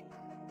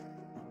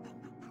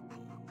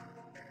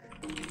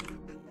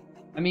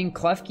 I mean,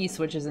 Klefki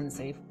switch isn't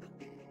safe.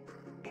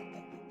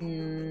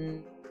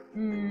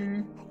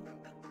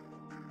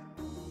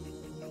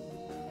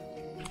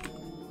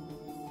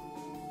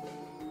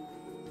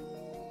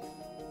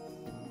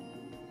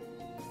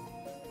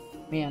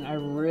 Man, I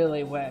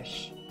really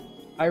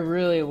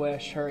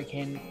wish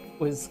Hurricane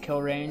was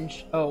kill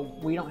range. Oh,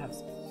 we don't have.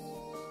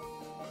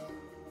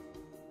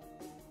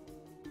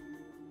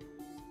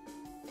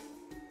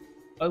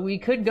 Oh, we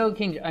could go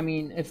King. I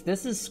mean, if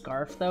this is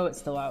Scarf though, it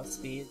still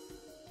outspeeds.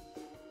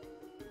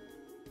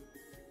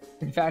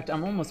 In fact,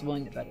 I'm almost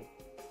willing to bet it.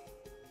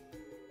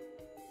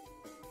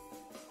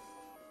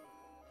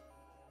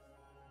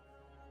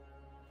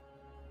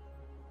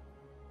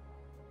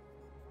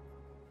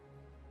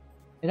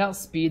 It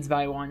outspeeds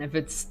by 1 if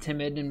it's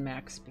timid and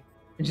max speed.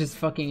 It's just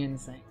fucking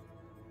insane.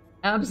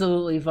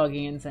 Absolutely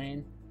fucking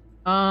insane.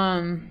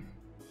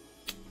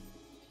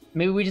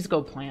 Maybe we just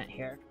go plant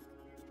here.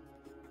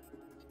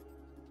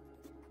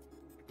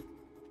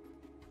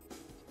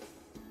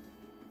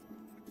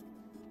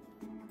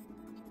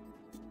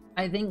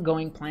 I think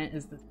going plant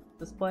is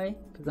this play,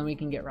 because then we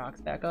can get rocks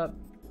back up.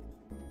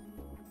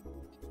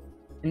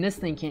 And this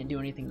thing can't do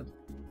anything to.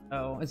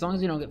 So as long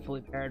as we don't get fully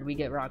paired, we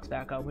get rocks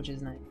back up, which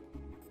is nice.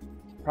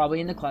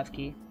 Probably in the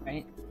Klefki,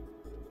 right?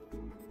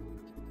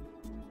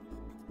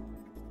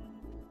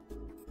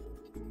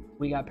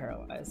 We got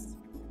paralyzed.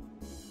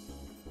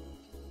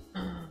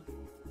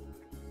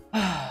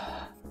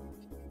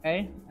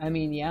 Okay, I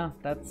mean, yeah,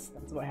 that's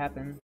what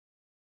happened.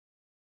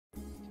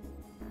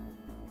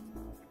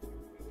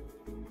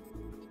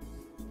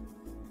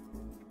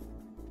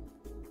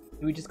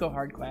 Do we just go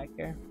hard quack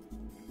here?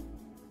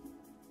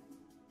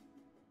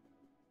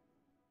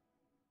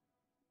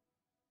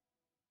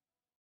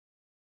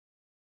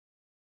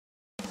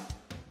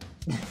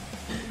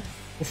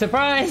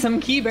 Surprise!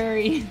 I'm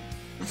Keyberry!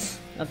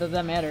 Not that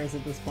that matters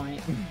at this point.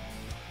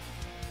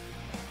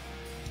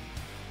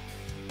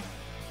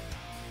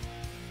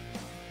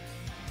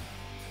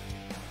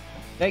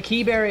 That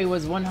Keyberry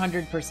was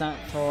 100%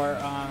 for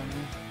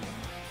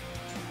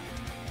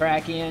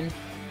Brachian.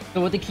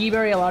 So what the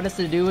Keyberry allowed us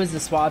to do is to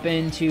swap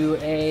into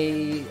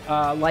a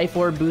Life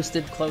Orb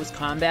boosted close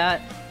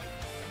combat,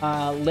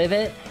 live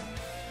it,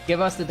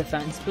 give us the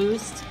defense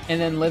boost, and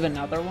then live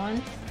another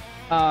one.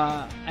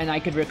 And I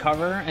could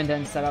recover and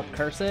then set up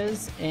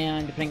curses,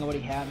 and depending on what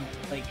he had,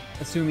 like,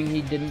 assuming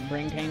he didn't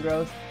bring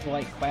Tangrowth,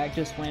 like, Quack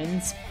just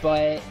wins,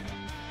 but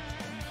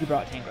he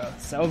brought Tangrowth.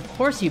 So of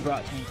course he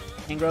brought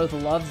Tangrowth. Tangrowth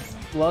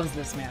loves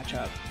this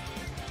matchup.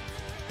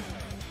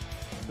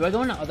 Do I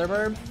go into Other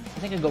Burb? I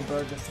think I go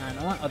Burb this time.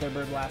 I went Other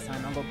Burb last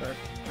time. I'll go Burb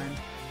this time.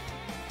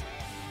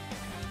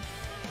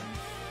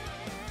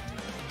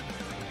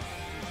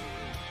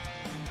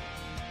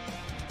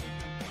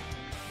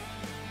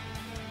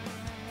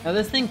 Now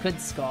this thing could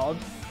Scald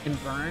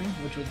and Burn,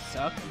 which would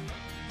suck.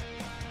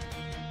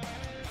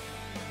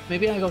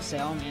 Maybe I go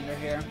Salamander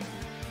here.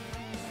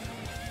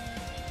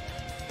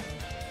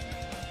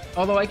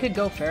 Although I could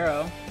go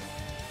Pharaoh.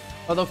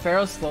 Although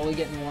Pharaoh's slowly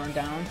getting worn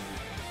down.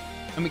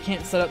 And we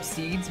can't set up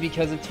seeds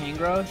because of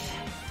Tangrowth.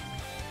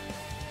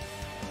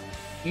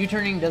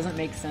 U-turning doesn't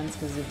make sense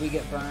because if we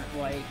get burnt,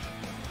 like,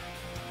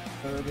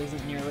 Burb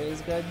isn't nearly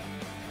as good.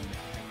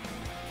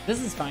 This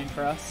is fine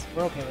for us.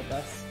 We're okay with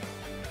this.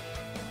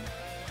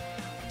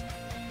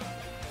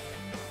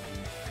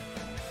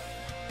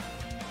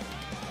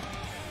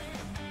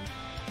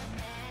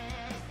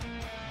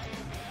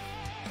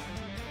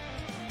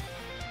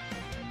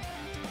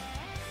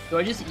 Do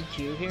I just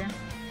EQ here?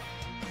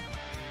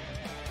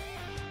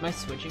 Am I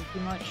switching too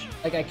much?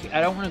 Like,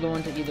 I don't want to go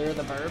into either of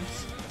the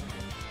Burbs.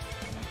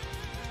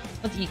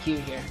 Let's EQ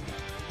here.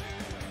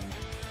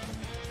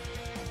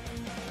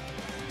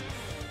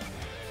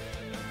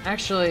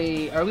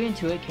 Actually, are we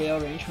into it KO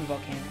range from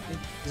Volcanic?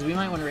 Because we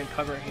might want to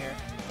recover here.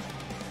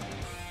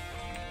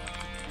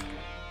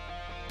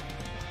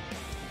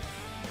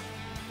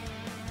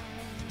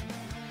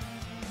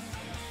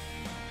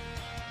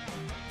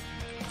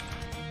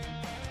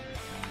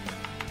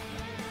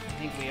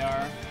 I think we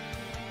are.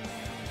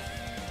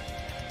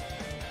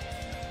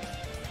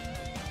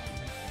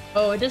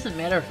 Oh, it doesn't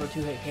matter if we're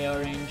 2-hit KO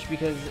range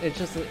because it's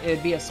just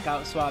it'd be a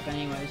scout swap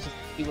anyways, just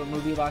to see what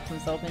move he locks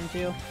himself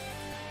into. I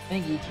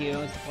think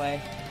EQ is the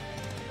play.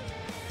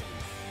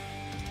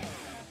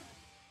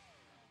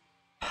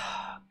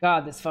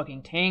 God, this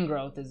fucking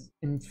Tangrowth is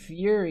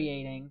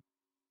infuriating.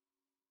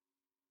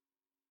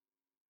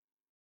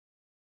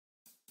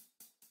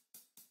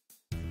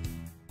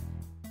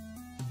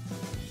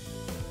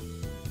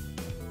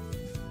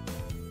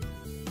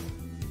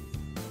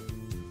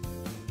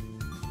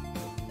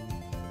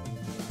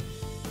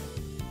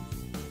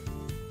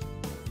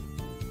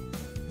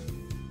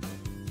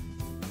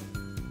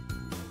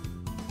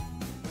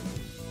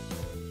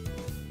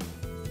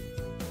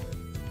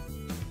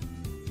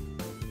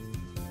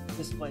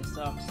 This play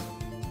sucks.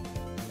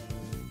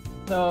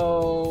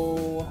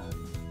 So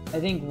I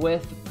think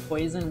with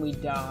poison we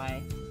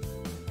die.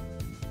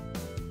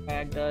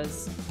 Bag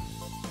does.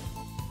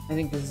 I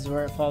think this is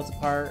where it falls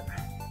apart.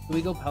 Do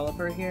we go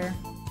Pelipper here?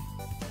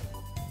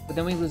 But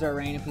then we lose our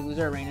rain. If we lose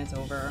our rain, it's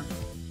over.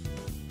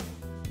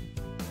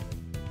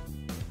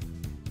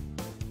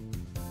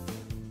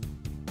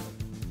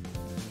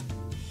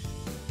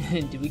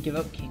 Do we give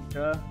up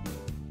Kingdra?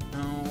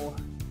 No.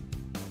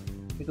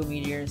 Pickle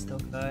Meteor is still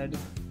good.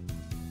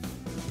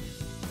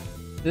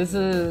 This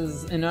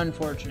is an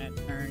unfortunate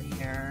turn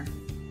here.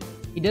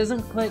 He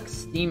doesn't click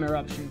Steam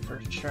Eruption for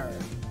sure.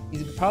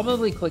 He's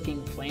probably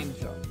clicking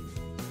Flamethrower.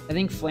 I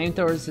think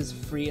Flamethrower is his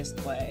freest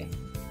play.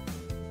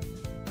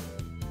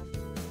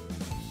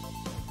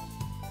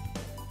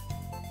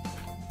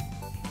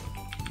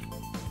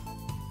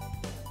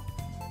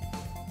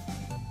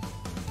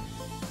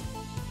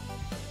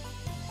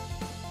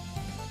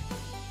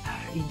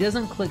 He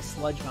doesn't click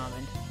Sludge Bomb,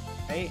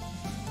 right?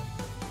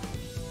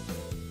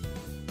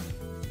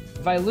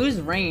 If I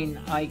lose Rain,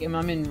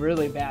 I'm in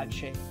really bad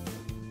shape.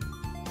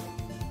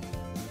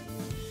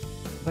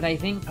 But I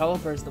think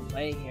Pelipper's the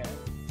play here.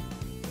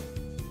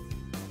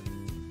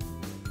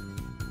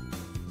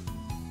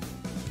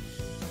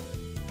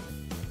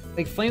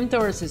 Like,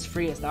 Flamethrower is his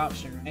freest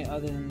option, right?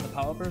 Other than the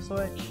Pelipper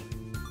switch.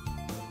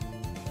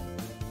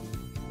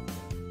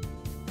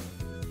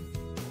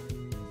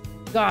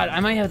 God,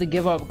 I might have to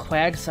give up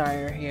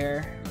Quagsire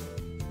here.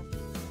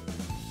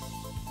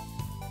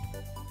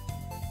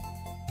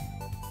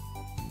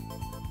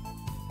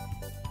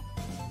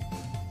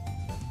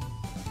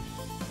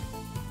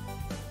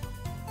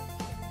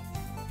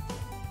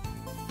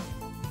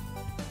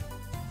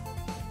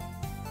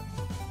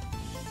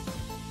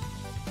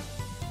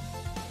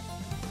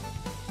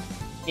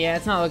 Yeah,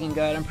 it's not looking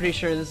good. I'm pretty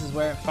sure this is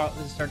where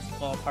this starts to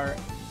fall apart.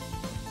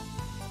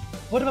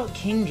 What about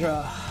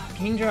Kingdra?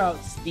 Kingdra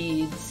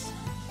outspeeds.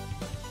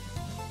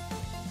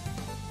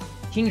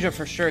 Kingdra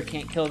for sure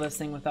can't kill this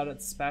thing without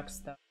its specs,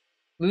 though.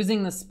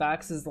 Losing the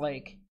specs is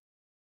like...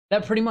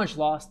 That pretty much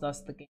lost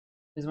us the game.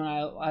 Is when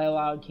I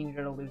allowed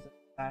Kingdra to lose its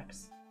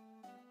specs.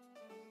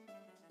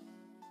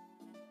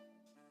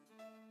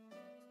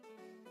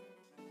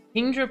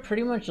 Kingdra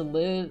pretty much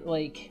lives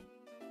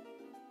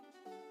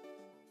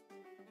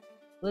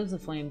a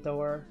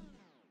Flamethrower.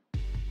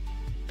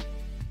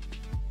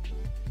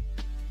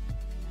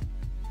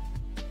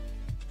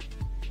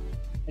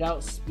 It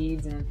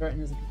outspeeds and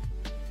threatens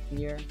the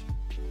gear.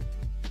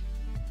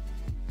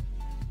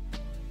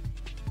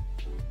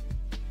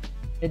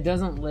 It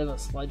doesn't live a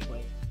Sludge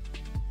Wave.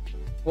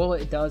 Well,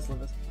 it does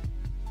live a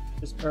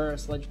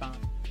Sludge Bomb.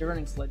 You're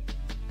running Sludge Bomb.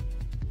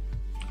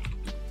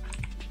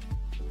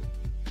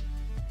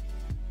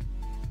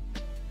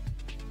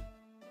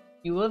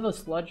 You live a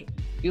Sludge...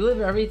 You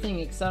live everything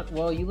except...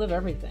 Well, you live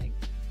everything.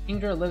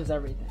 Kingdra lives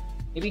everything.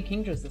 Maybe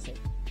Kingdra's the same.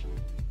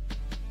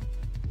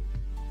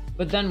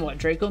 But then what?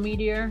 Draco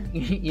Meteor?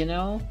 You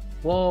know?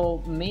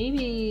 Well,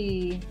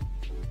 maybe...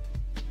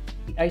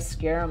 I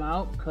scare him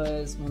out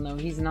because... Well, no,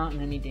 he's not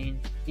in any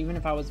danger. Even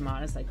if I was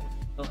modest, I could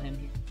kill him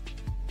here.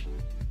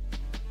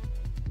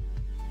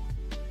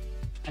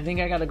 I think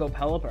I gotta go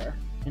Pelipper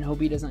and hope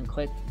he doesn't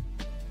click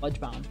Sludge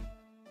Bomb.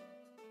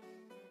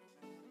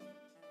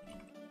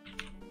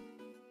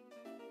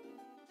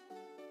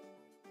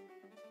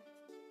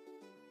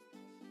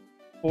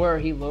 Or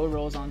he low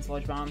rolls on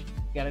Sludge Bomb. You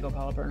gotta go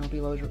Pelipper and hope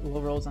he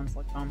low rolls on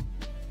Sludge Bomb.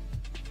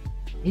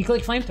 He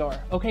clicked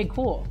Flamethrower. Okay,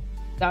 cool.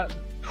 That...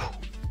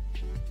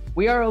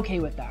 We are okay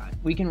with that.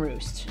 We can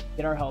roost.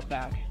 Get our health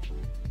back.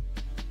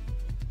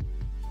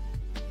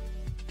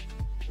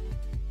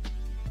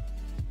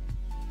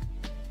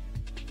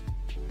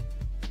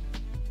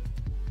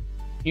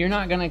 You're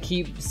not gonna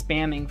keep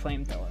spamming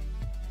Flamethrower.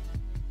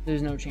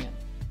 There's no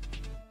chance.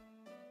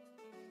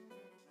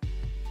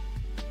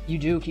 You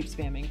do keep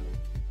spamming.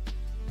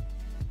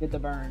 Get the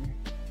burn.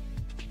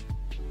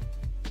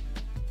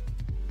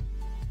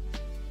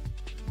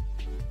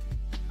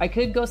 I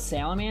could go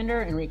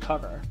Salamander and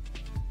recover.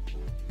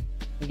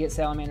 And get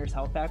Salamander's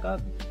health back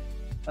up.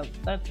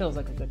 That feels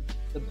like a good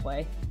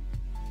play.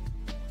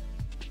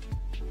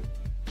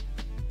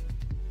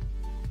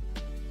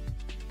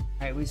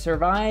 Alright, we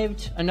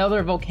survived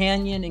another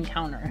Volcanion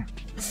encounter.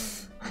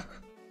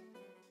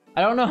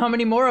 I don't know how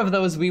many more of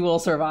those we will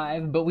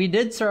survive, but we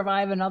did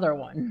survive another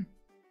one.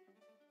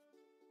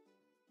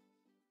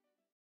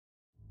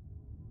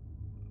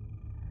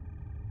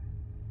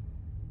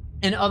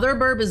 And Other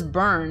Burb is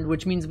burned,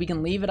 which means we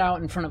can leave it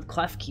out in front of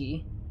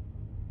Klefki.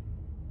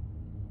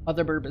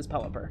 Other Burb is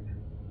Pelipper.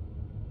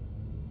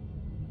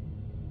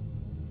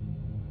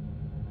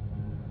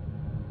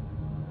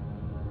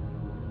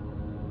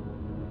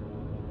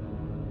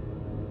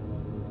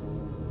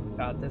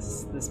 God,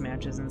 this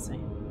match is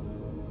insane.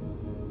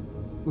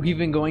 We've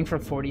been going for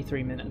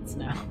 43 minutes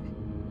now.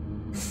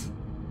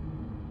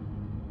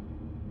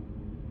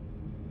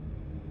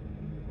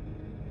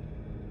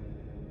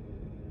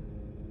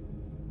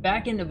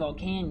 Back into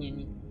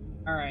Volcanion.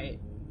 Alright.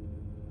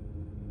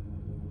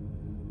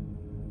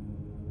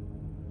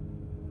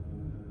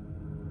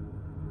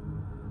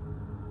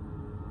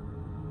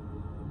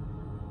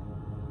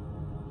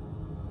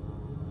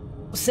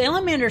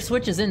 Salamander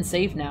switches in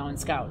safe now in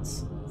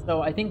Scouts. So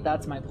So I think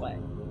that's my play.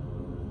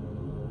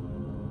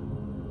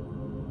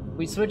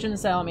 We switch into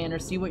Salamander,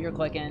 see what you're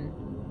clicking.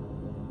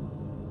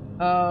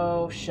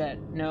 Oh shit,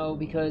 no,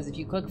 because if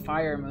you click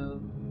fire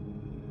move...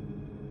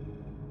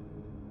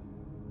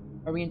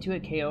 Are we into a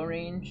KO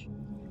range?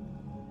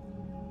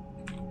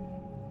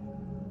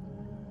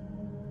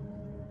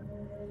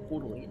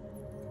 Totally.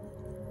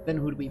 Then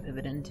who do we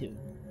pivot into?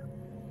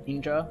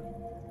 Ninja?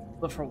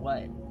 But for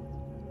what?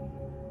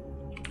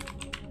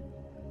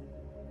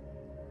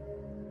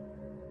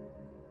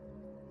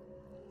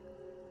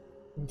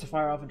 To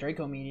fire off a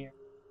Draco Meteor.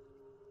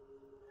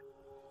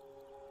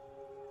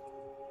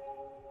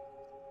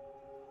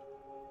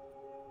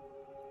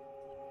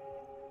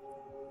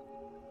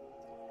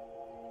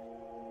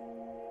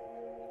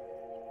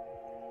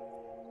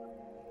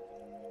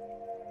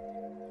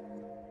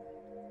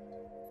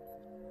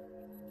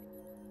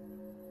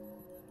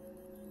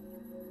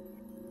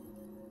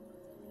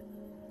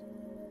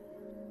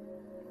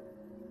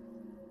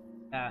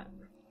 That.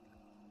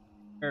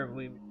 Or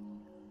we...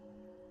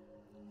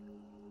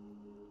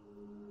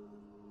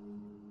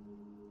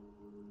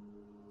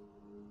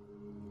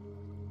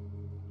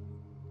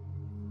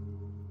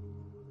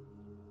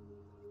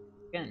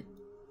 Again.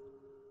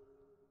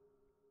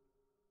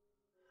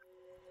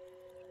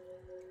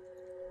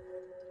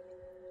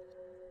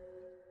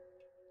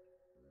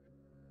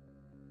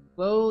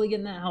 Slowly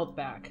getting that health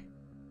back.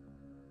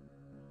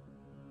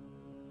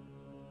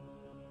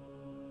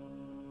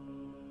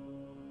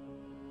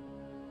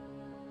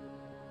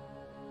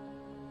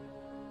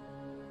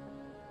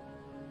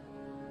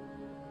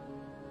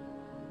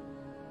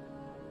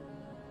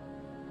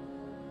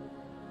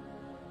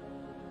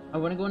 I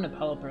want to go into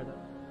Pelipper though.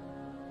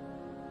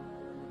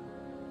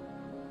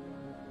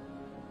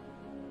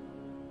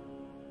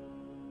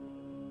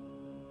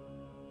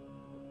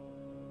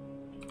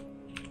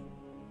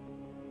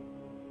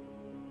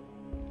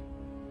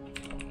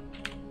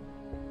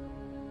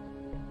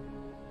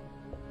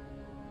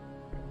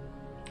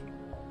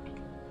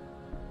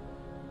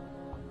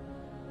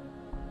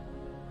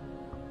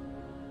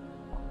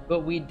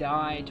 But we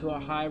die to a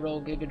high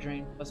roll Giga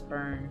Drain plus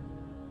burn.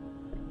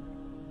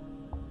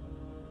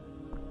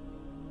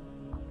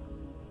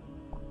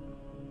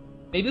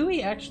 Maybe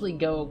we actually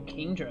go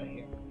Kingdra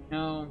here.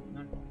 No.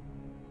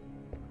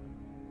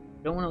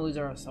 Don't want to lose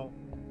our assault.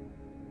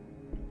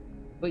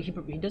 But he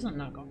doesn't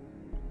knock off.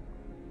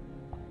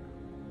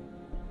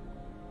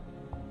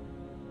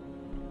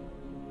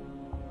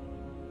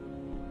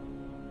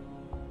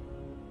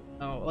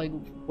 Oh, like,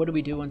 what do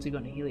we do once we go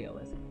into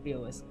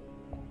Heliolisk?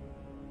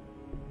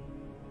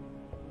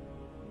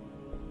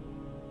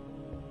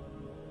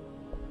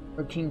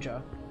 Or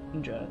Kingdra.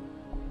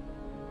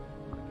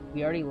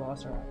 We already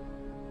lost our...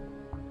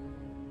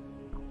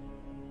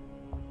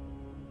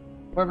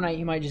 Corviknight,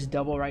 he might just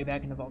double right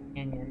back into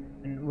Volcanion,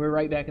 and we're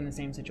right back in the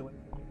same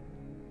situation.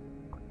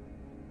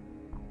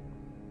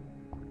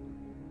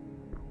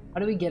 How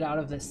do we get out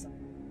of this?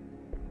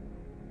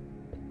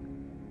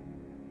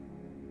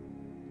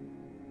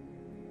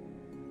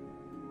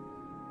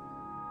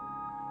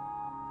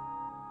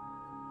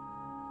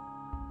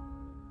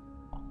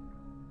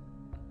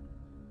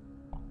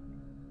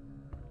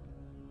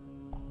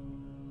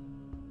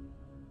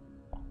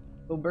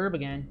 Go Burb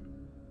again.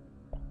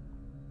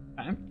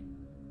 Okay.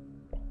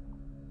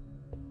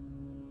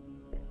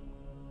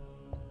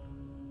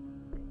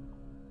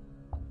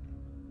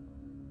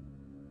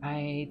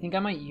 I think I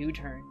might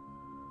U-turn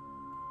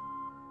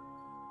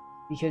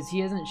because he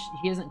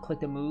hasn't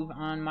clicked a move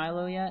on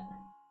Milo yet.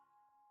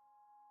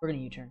 We're gonna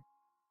U-turn.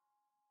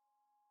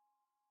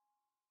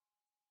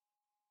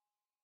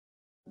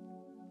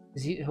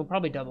 He'll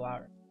probably double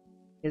out.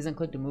 He hasn't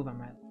clicked a move on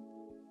Milo.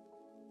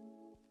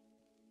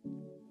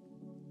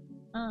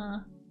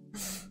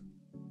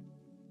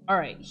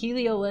 Alright,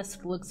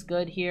 Heliolisk looks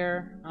good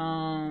here.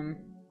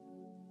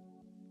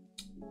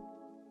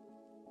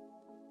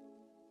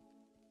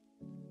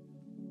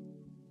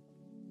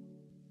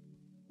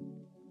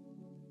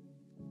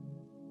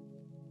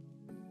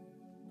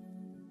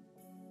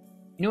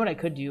 You know what I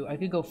could do? I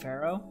could go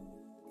Pharaoh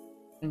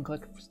and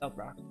click Stealth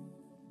Rock.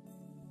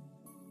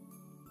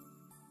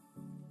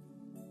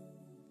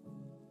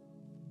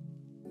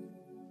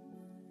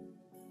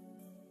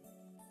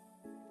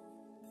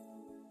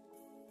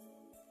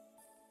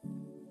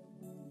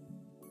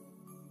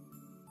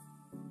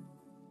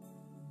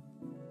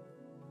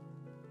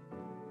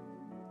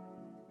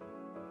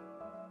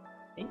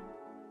 Okay.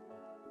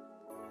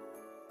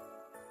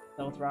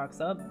 Stealth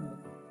Rock's up.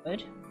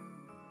 Good.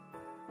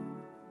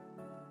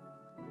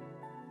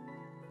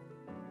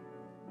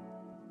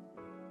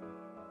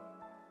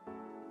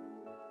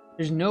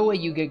 There's no way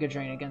you Giga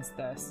Drain against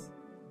this,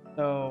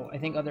 so I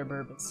think Other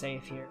Burb is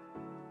safe here.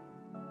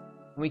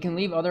 We can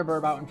leave Other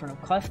Burb out in front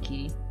of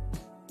Klefki.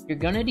 You're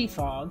gonna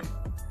defog.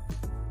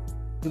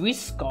 Do we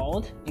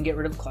Scald and get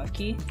rid of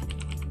Klefki?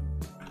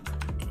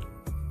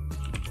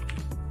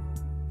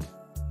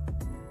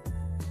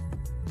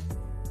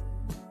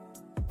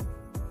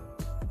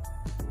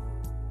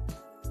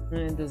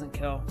 It doesn't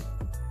kill.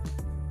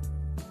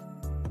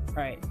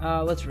 Alright,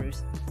 let's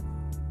Roost.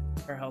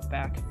 our health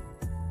back.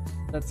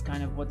 That's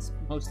kind of what's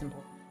most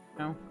important, you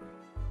know?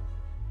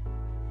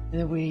 And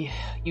then we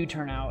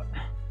U-turn out.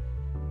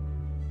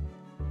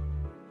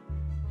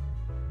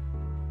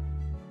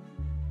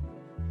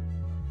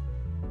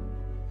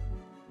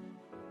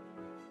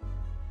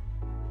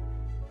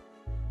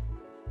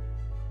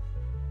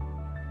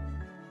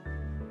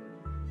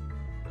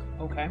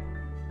 Okay.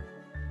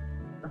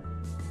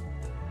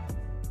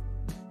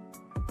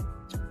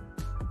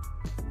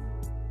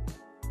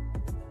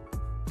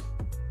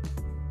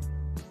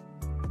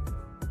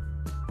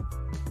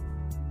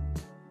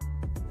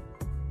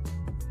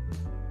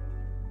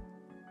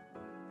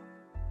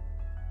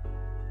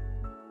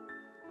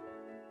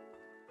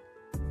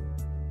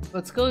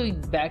 Let's go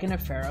back into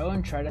Pharaoh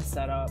and try to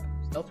set up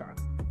Stealth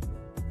Rocks.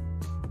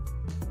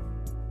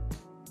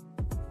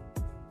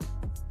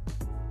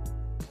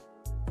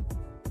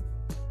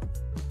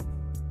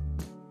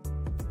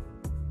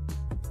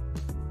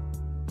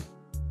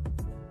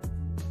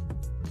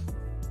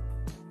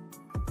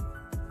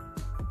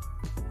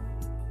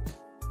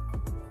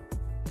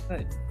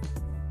 Good.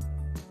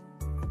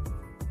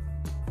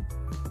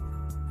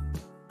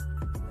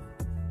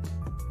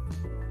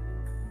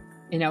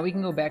 And now we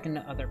can go back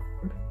into other.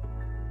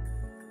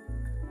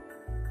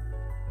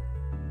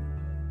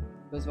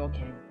 Goes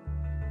volcano.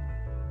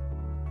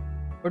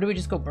 Or do we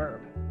just go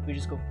burb? We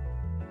just go.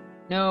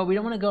 No, we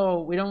don't want to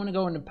go. We don't want to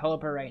go into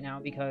Pelipper right now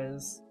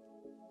because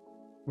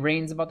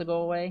rain's about to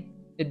go away.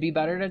 It'd be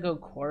better to go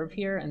Corv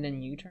here and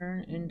then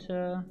U-turn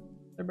into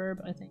the burb,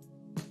 I think.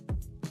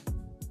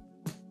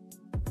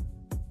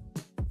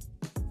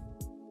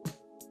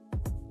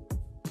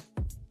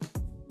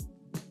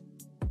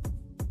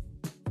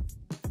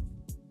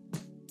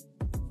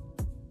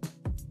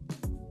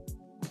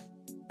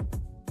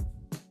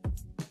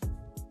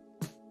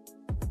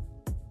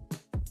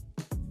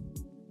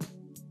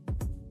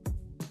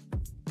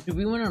 Do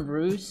we want to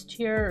roost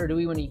here, or do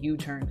we want to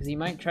U-turn? Because he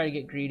might try to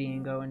get greedy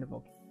and go into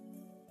volcano.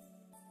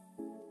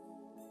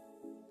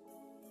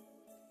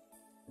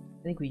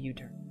 I think we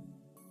U-turn.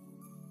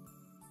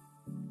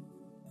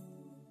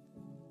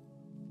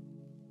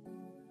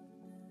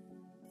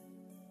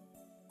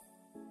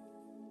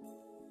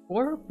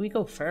 Or we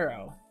go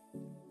Pharaoh.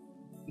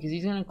 Because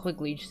he's going to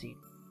click Leech Seed.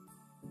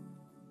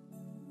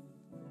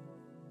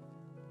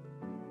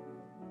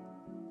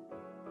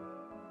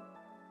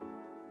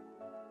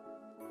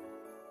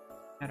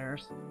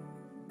 Matters.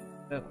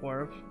 The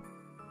Corv.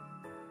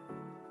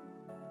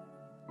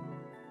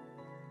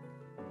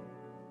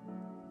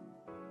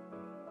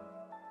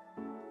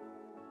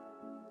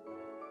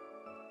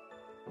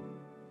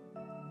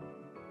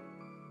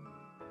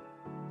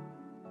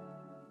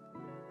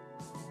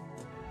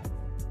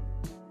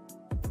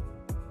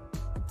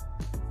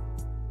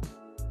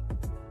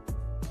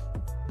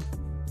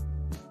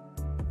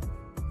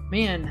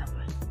 Man,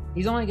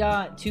 he's only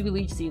got 2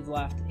 Leech Seeds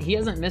left. He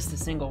hasn't missed a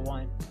single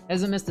one.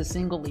 Hasn't missed a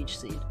single Leech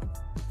Seed.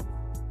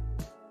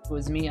 If it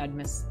was me, I'd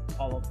miss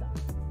all of them.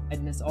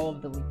 I'd miss all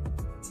of the Leech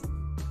Seeds.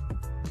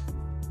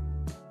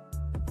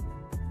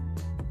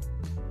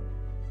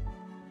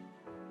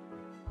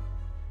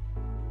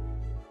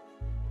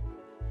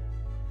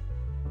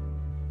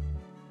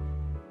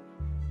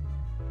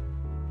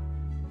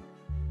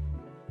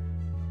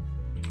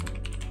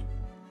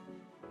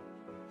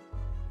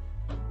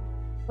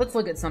 Let's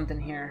look at something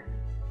here.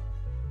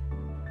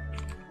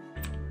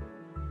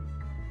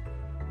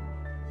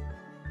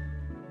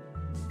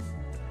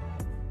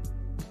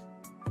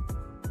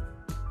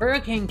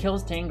 Hurricane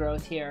kills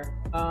Tangrowth here.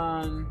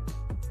 I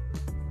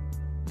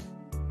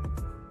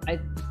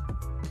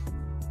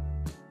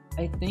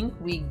think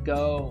we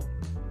go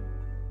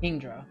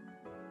Kingdra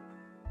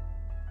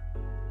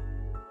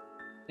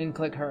and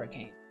click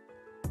Hurricane.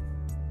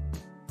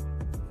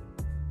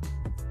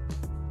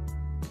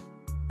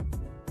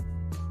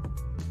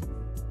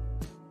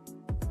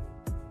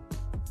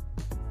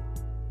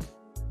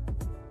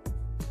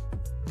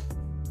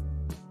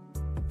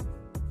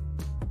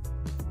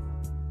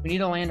 We need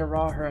to land a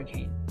raw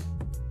Hurricane.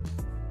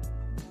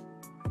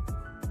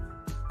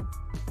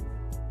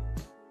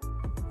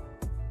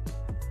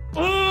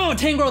 Oh,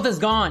 Tangrowth is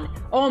gone.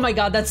 Oh my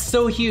god, that's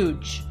so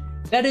huge.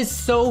 That is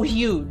so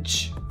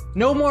huge.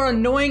 No more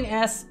annoying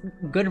ass.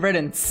 Good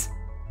riddance.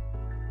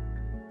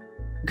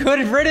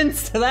 Good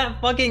riddance to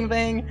that fucking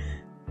thing.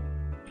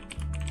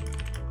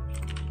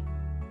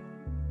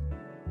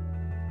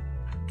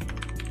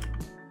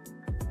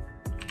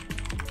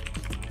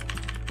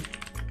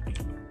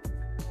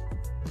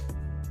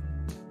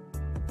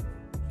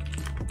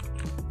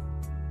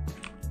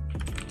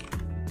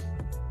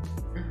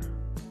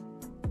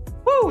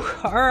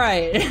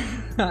 Alright.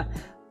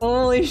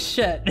 Holy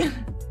shit.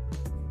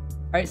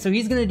 Alright, so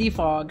he's gonna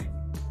defog.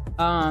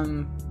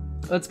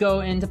 Let's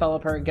go into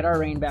Pelipper, get our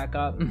rain back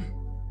up.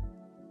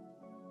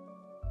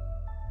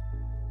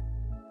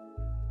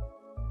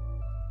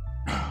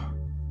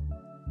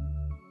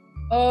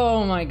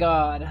 Oh my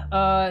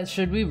god.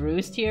 Should we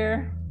roost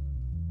here?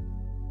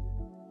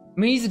 I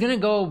mean, he's gonna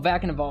go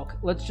back into Volk.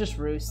 Let's just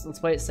roost. Let's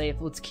play it safe.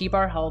 Let's keep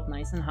our health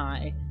nice and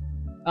high.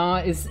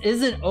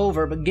 isn't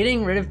over, but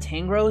getting rid of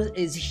Tangrowth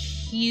is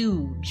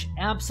huge.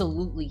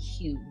 Absolutely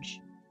huge.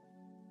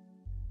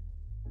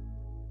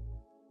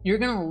 You're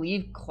gonna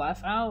leave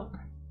Clef out?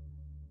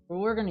 Or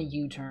we're gonna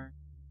U-turn.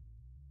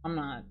 I'm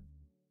not.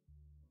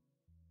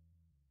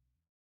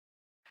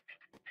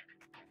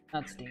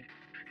 That's deep.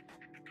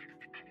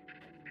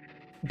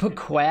 But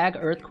Quag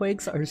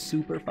Earthquakes are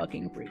super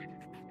fucking free.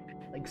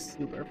 Like,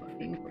 super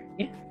fucking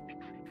free.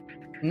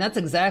 And that's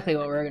exactly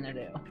what we're gonna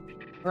do.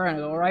 We're gonna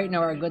go right into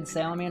our good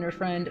Salamander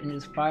friend and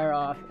just fire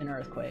off an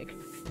Earthquake.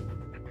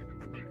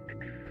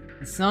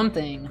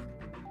 Something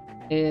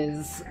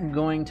is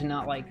going to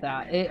not like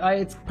that.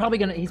 It's probably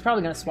gonna. He's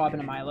probably gonna swap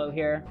into Milo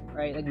here,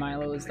 right? Like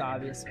Milo is the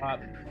obvious swap.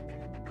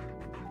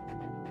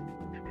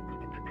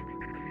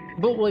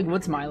 But like,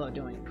 what's Milo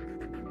doing?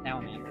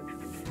 Salamander.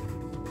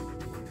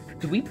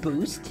 Do we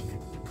boost?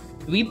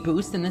 Do we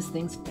boost in this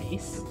thing's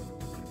face?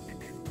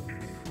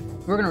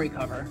 We're gonna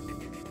recover.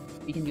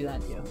 We can do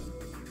that too.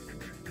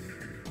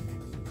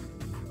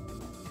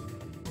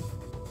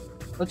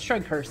 Let's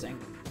try cursing,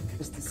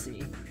 just to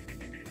see.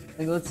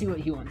 Like, let's see what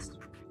he wants to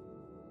do.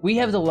 We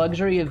have the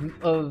luxury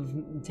of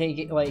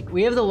taking, like,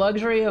 we have the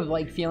luxury of,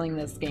 like, feeling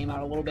this game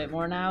out a little bit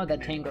more now that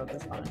Tangrowth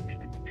is fun.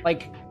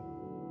 Like,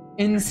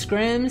 in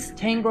scrims,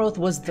 Tangrowth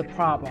was the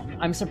problem.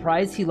 I'm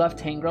surprised he left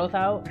Tangrowth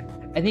out.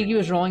 I think he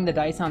was rolling the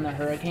dice on the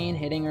Hurricane,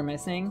 hitting or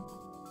missing.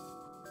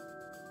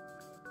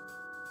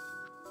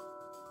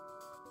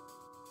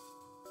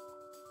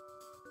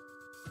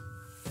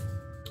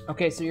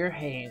 Okay, so you're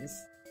Haze.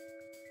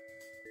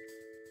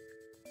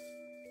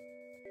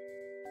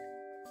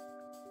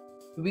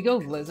 Do we go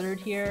Blizzard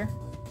here?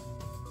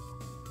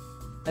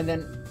 And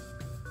then...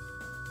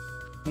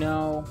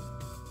 No.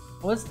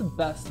 What's the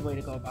best way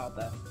to go about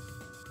that?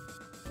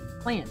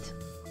 Plant.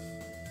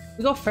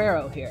 We go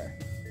Pharaoh here.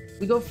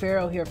 We go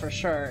Pharaoh here for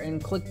sure,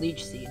 and click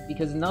Leech Seed,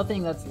 because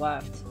nothing that's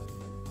left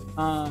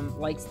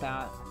likes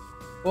that.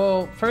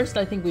 Well, first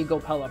I think we go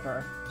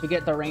Pelipper to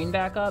get the rain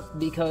back up,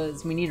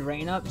 because we need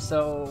rain up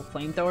so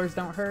flamethrowers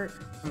don't hurt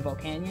from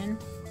Volcanion.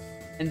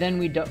 And then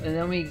we do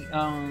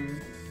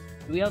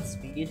we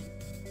outspeed?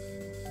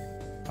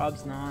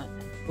 Rob's not.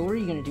 But what are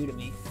you gonna do to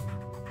me?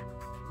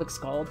 Click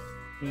Scald,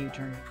 and you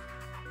turn.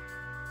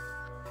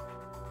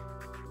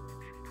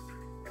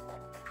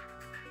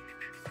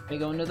 We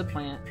go into the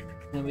plant,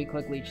 and then we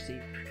click Leech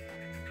Seed.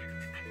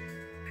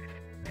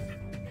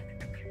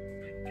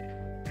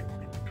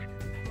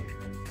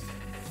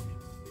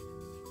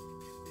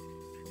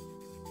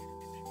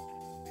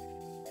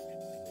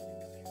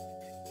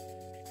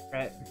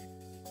 Right.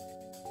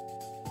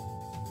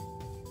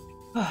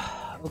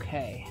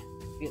 Okay.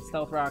 We get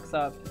Stealth Rocks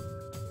up.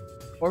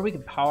 Or we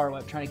could Power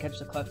Whip, trying to catch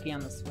the Klefki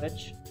on the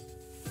switch.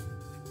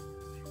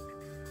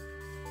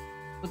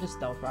 We'll just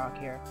Stealth Rock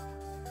here.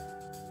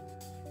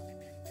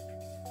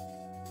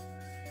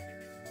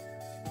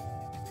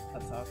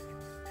 That's up.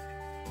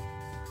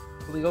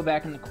 But we go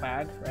back in the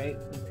Quag, right?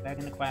 We go back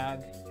in the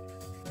Quag.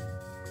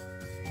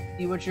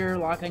 See what you're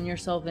locking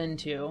yourself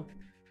into.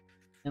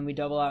 Then we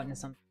double out into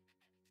something.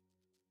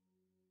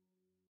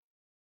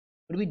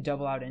 What do we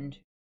double out into?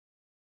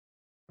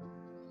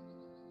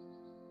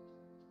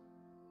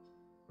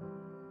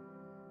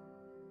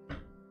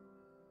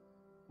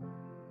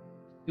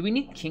 Do we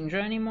need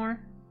Kingdra anymore?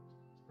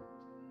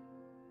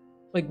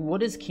 Like,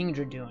 what is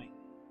Kingdra doing?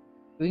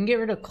 If we can get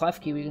rid of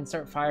Klefki, we can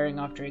start firing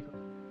off Draco.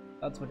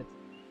 That's what it's...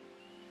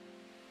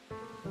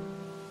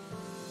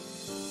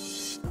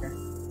 Here.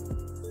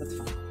 That's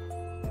fine.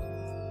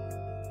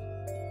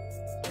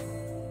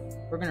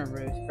 We're gonna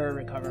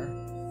recover.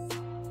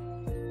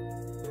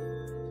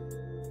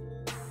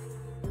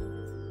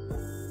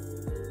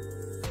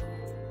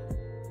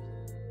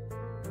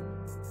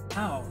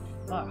 Oh,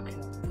 fuck.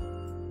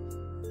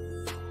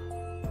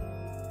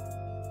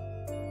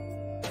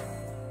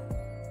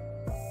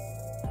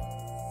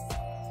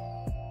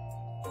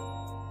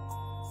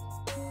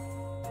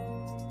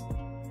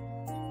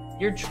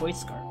 Your choice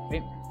scarf,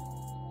 right?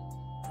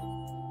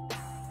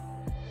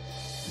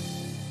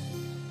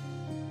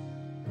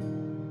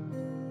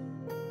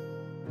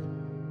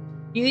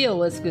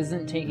 Heliolisk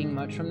isn't taking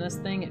much from this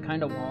thing, it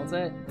kind of walls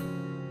it.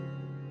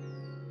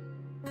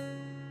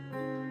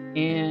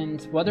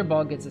 And Weather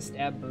Ball gets a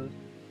stab boost.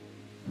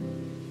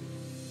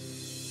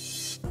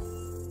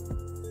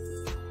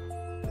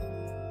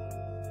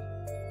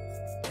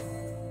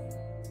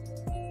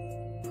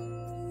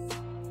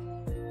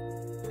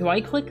 Do I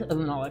click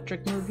an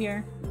electric move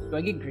here? Do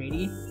I get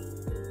greedy?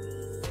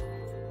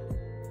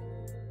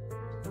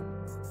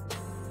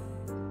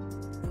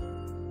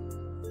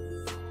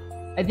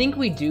 I think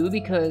we do,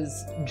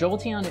 because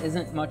Jolteon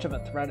isn't much of a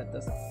threat at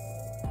this point.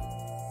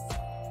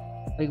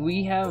 Like,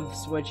 we have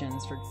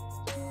switch-ins for...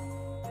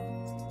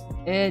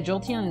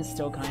 Jolteon is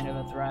still kind of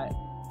a threat.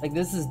 Like,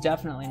 this is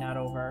definitely not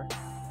over.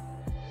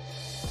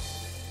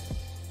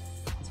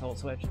 Let's Volt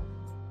Switch.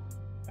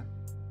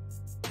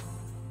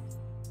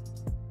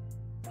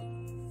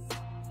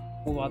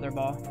 Weather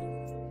Ball.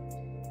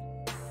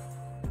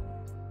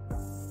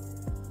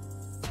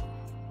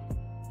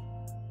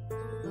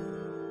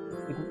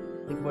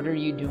 what are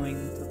you doing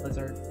to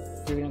Lizard?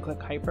 You're gonna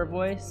click Hyper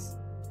Voice?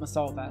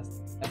 Assault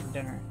Vest at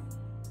dinner.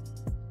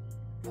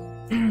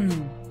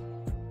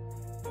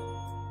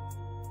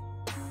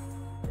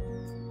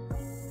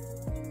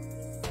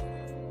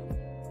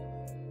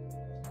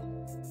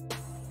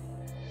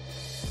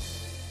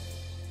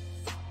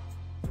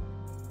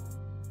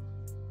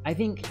 I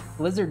think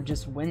Lizard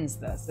just wins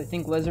this. I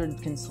think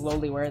Lizard can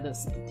slowly wear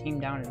this team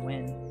down and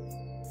win.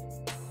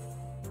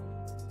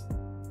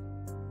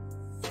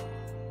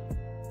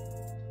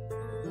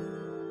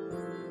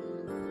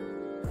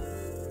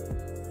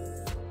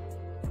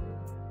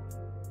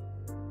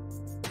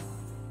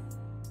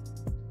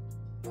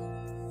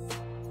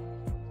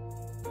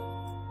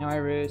 Now I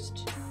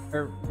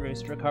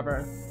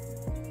recover.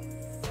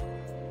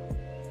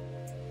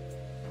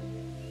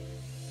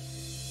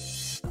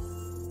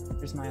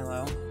 Here's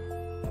Milo.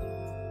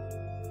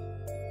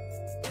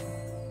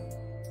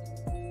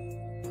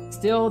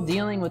 Still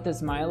dealing with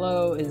this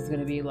Milo is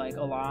gonna be like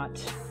a lot.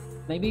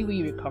 Maybe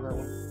we recover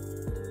when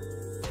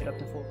we get up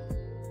to full.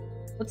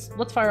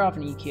 Let's fire off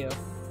an EQ.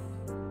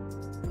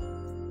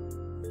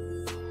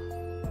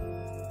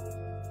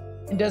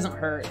 It doesn't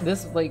hurt.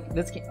 This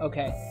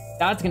okay.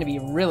 That's gonna be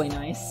really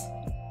nice.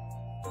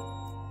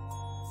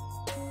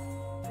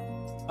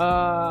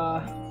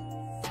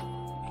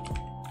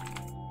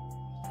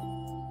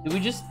 Do we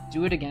just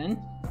do it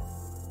again?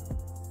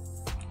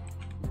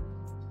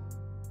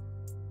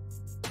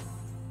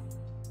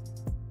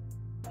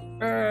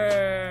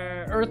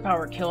 Earth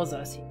power kills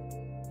us.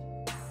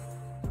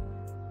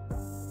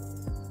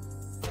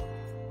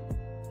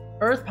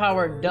 Earth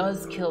power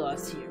does kill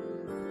us here.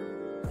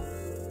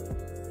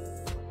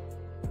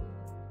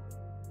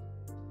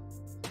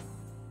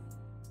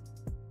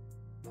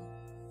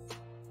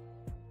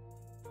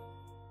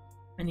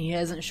 And he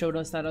hasn't showed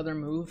us that other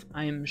move.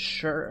 I am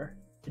sure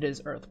it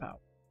is Earth power.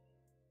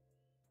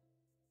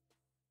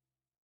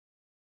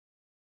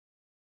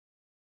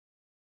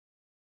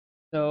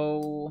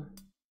 So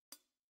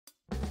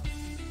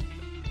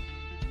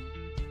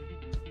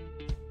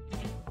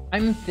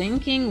I'm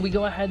thinking we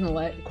go ahead and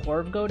let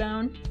Corv go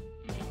down.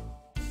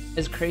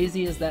 As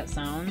crazy as that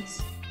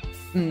sounds,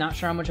 I'm not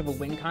sure how much of a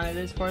win con it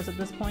is for us at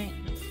this point.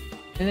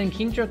 And then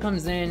Kingdra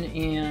comes in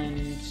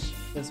and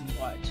does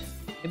what?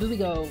 Maybe we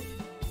go.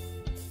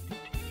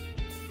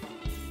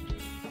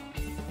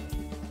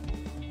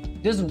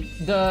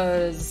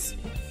 Does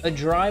a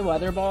dry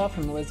weather ball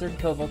from Lizard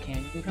kill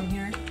Volcanion from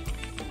here?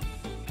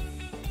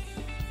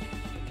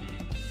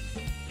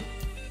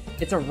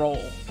 It's a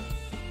roll.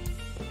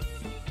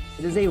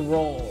 It is a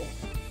roll.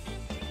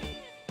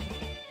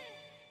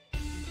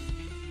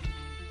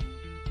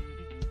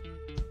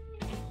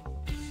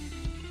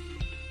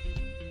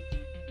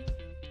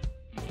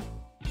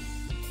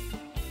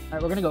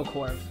 Alright, we're gonna go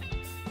Corv.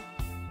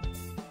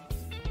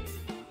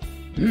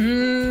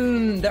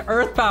 The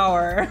Earth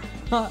power!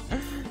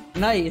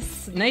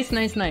 Nice.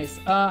 Nice.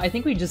 I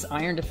think we just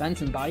Iron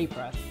Defense and Body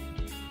Press.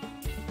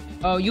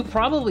 Oh, you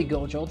probably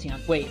go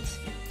Jolteon. Wait.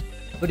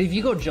 But if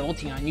you go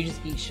Jolteon, you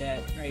just eat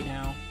shit right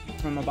now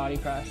from a Body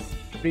Press.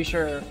 I'm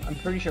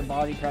pretty sure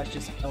Body Press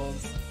just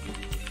kills.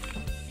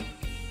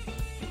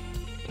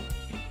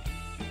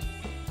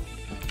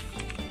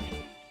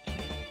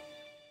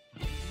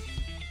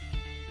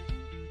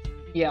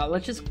 Yeah,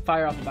 let's just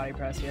fire off the Body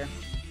Press here.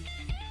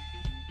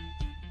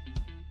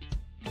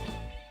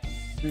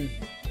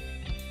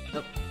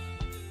 Nope.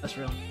 That's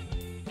real.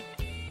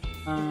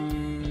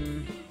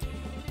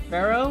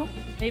 Pharaoh,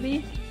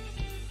 maybe?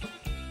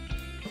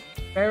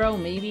 Pharaoh,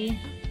 maybe?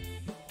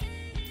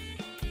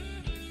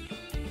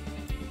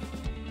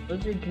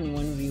 Lizard can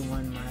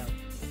 1v1 Mile.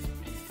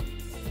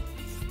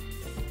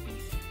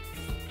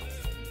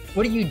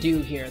 What do you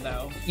do here,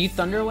 though? You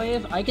Thunder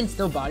Wave? I can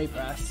still Body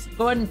Press.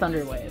 Go ahead and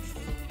Thunder Wave.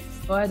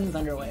 Go ahead and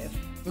Thunder Wave.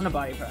 I'm gonna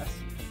Body Press.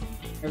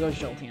 Here goes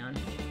Jolteon.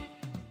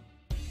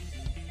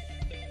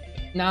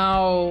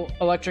 Now,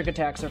 electric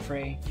attacks are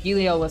free.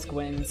 Heliolisk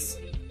wins.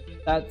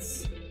 That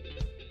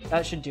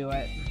should do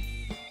it.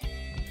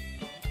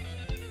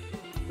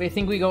 I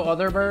think we go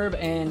Other Burb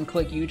and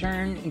click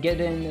U-turn and get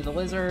into the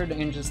Lizard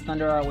and just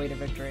thunder our way to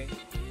victory.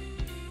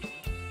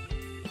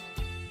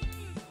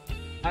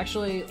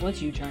 Actually,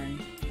 let's U-turn.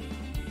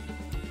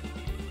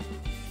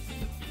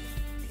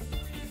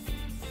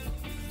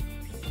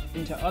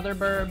 Into Other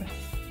Burb.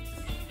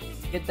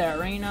 Get that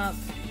rain up.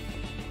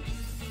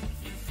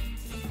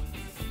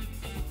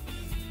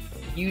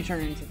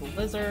 U-turn into the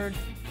Lizard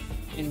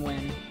and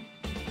win.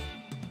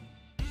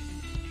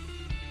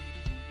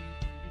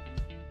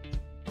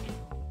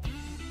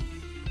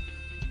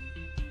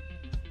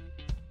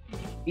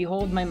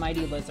 Behold my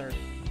mighty Lizard.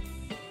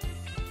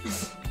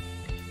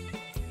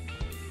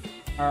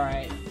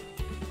 Alright.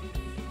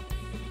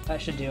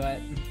 That should do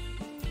it.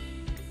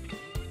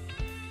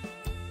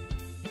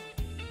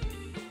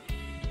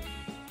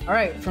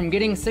 Alright, from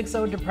getting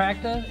 6-0 to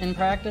practice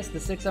to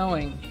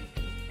 6-0ing.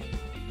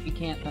 You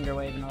can't Thunder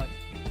Wave and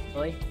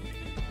really?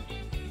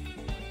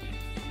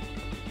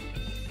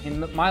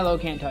 And Milo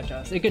can't touch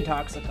us. It could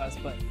Toxic us,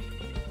 but...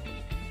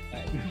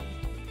 Right.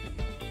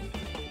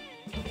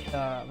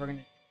 we're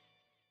gonna...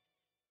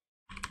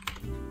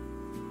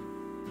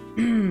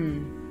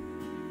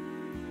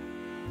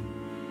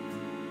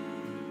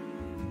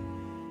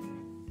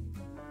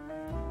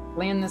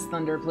 Land this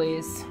thunder,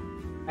 please.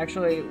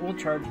 Actually, we'll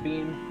charge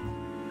beam.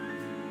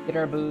 Get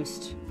our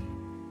boost.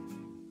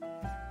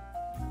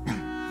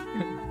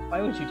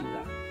 Why would you do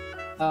that?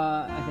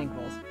 I think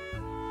we'll...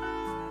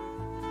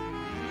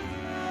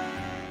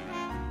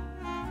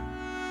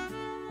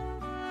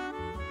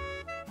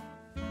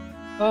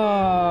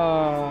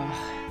 Oh.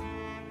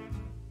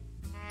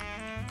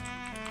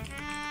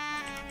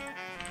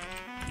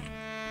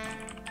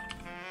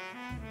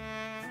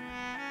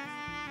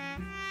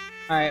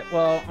 Alright,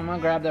 well, I'm gonna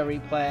grab the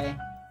replay,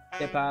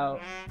 skip out.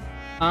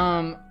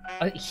 A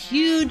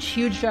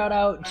huge shout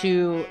out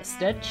to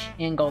Stitch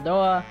and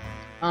Goldoa.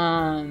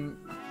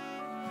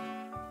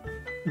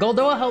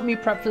 Goldoa helped me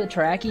prep for the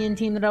Terrakion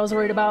team that I was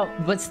worried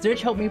about, but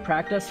Stitch helped me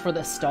practice for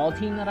the stall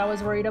team that I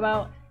was worried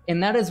about,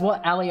 and that is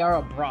what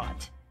Aliaraa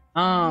brought.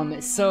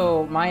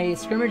 So my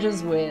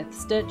scrimmages with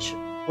Stitch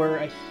were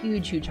a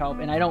huge help,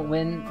 and I don't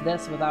win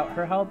this without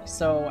her help,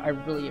 so I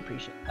really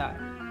appreciate that.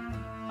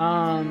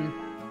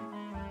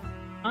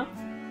 Huh?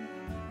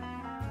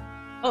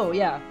 Oh,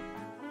 yeah.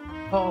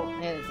 Oh,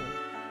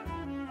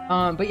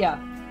 yeah. But yeah,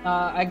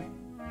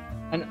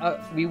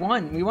 we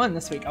won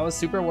this week. I was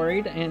super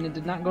worried, and it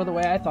did not go the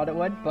way I thought it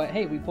would, but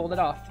hey, we pulled it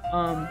off.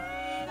 I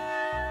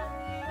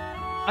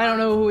don't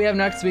know who we have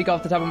next week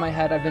off the top of my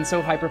head. I've been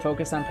so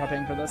hyper-focused on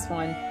prepping for this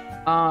one.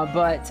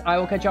 But I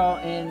will catch y'all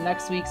in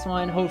next week's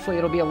one. Hopefully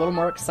it'll be a little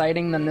more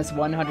exciting than this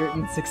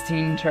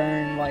 116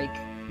 turn, like,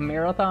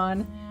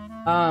 marathon.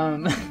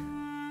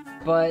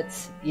 But,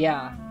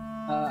 yeah.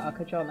 I'll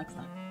catch y'all next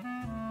time.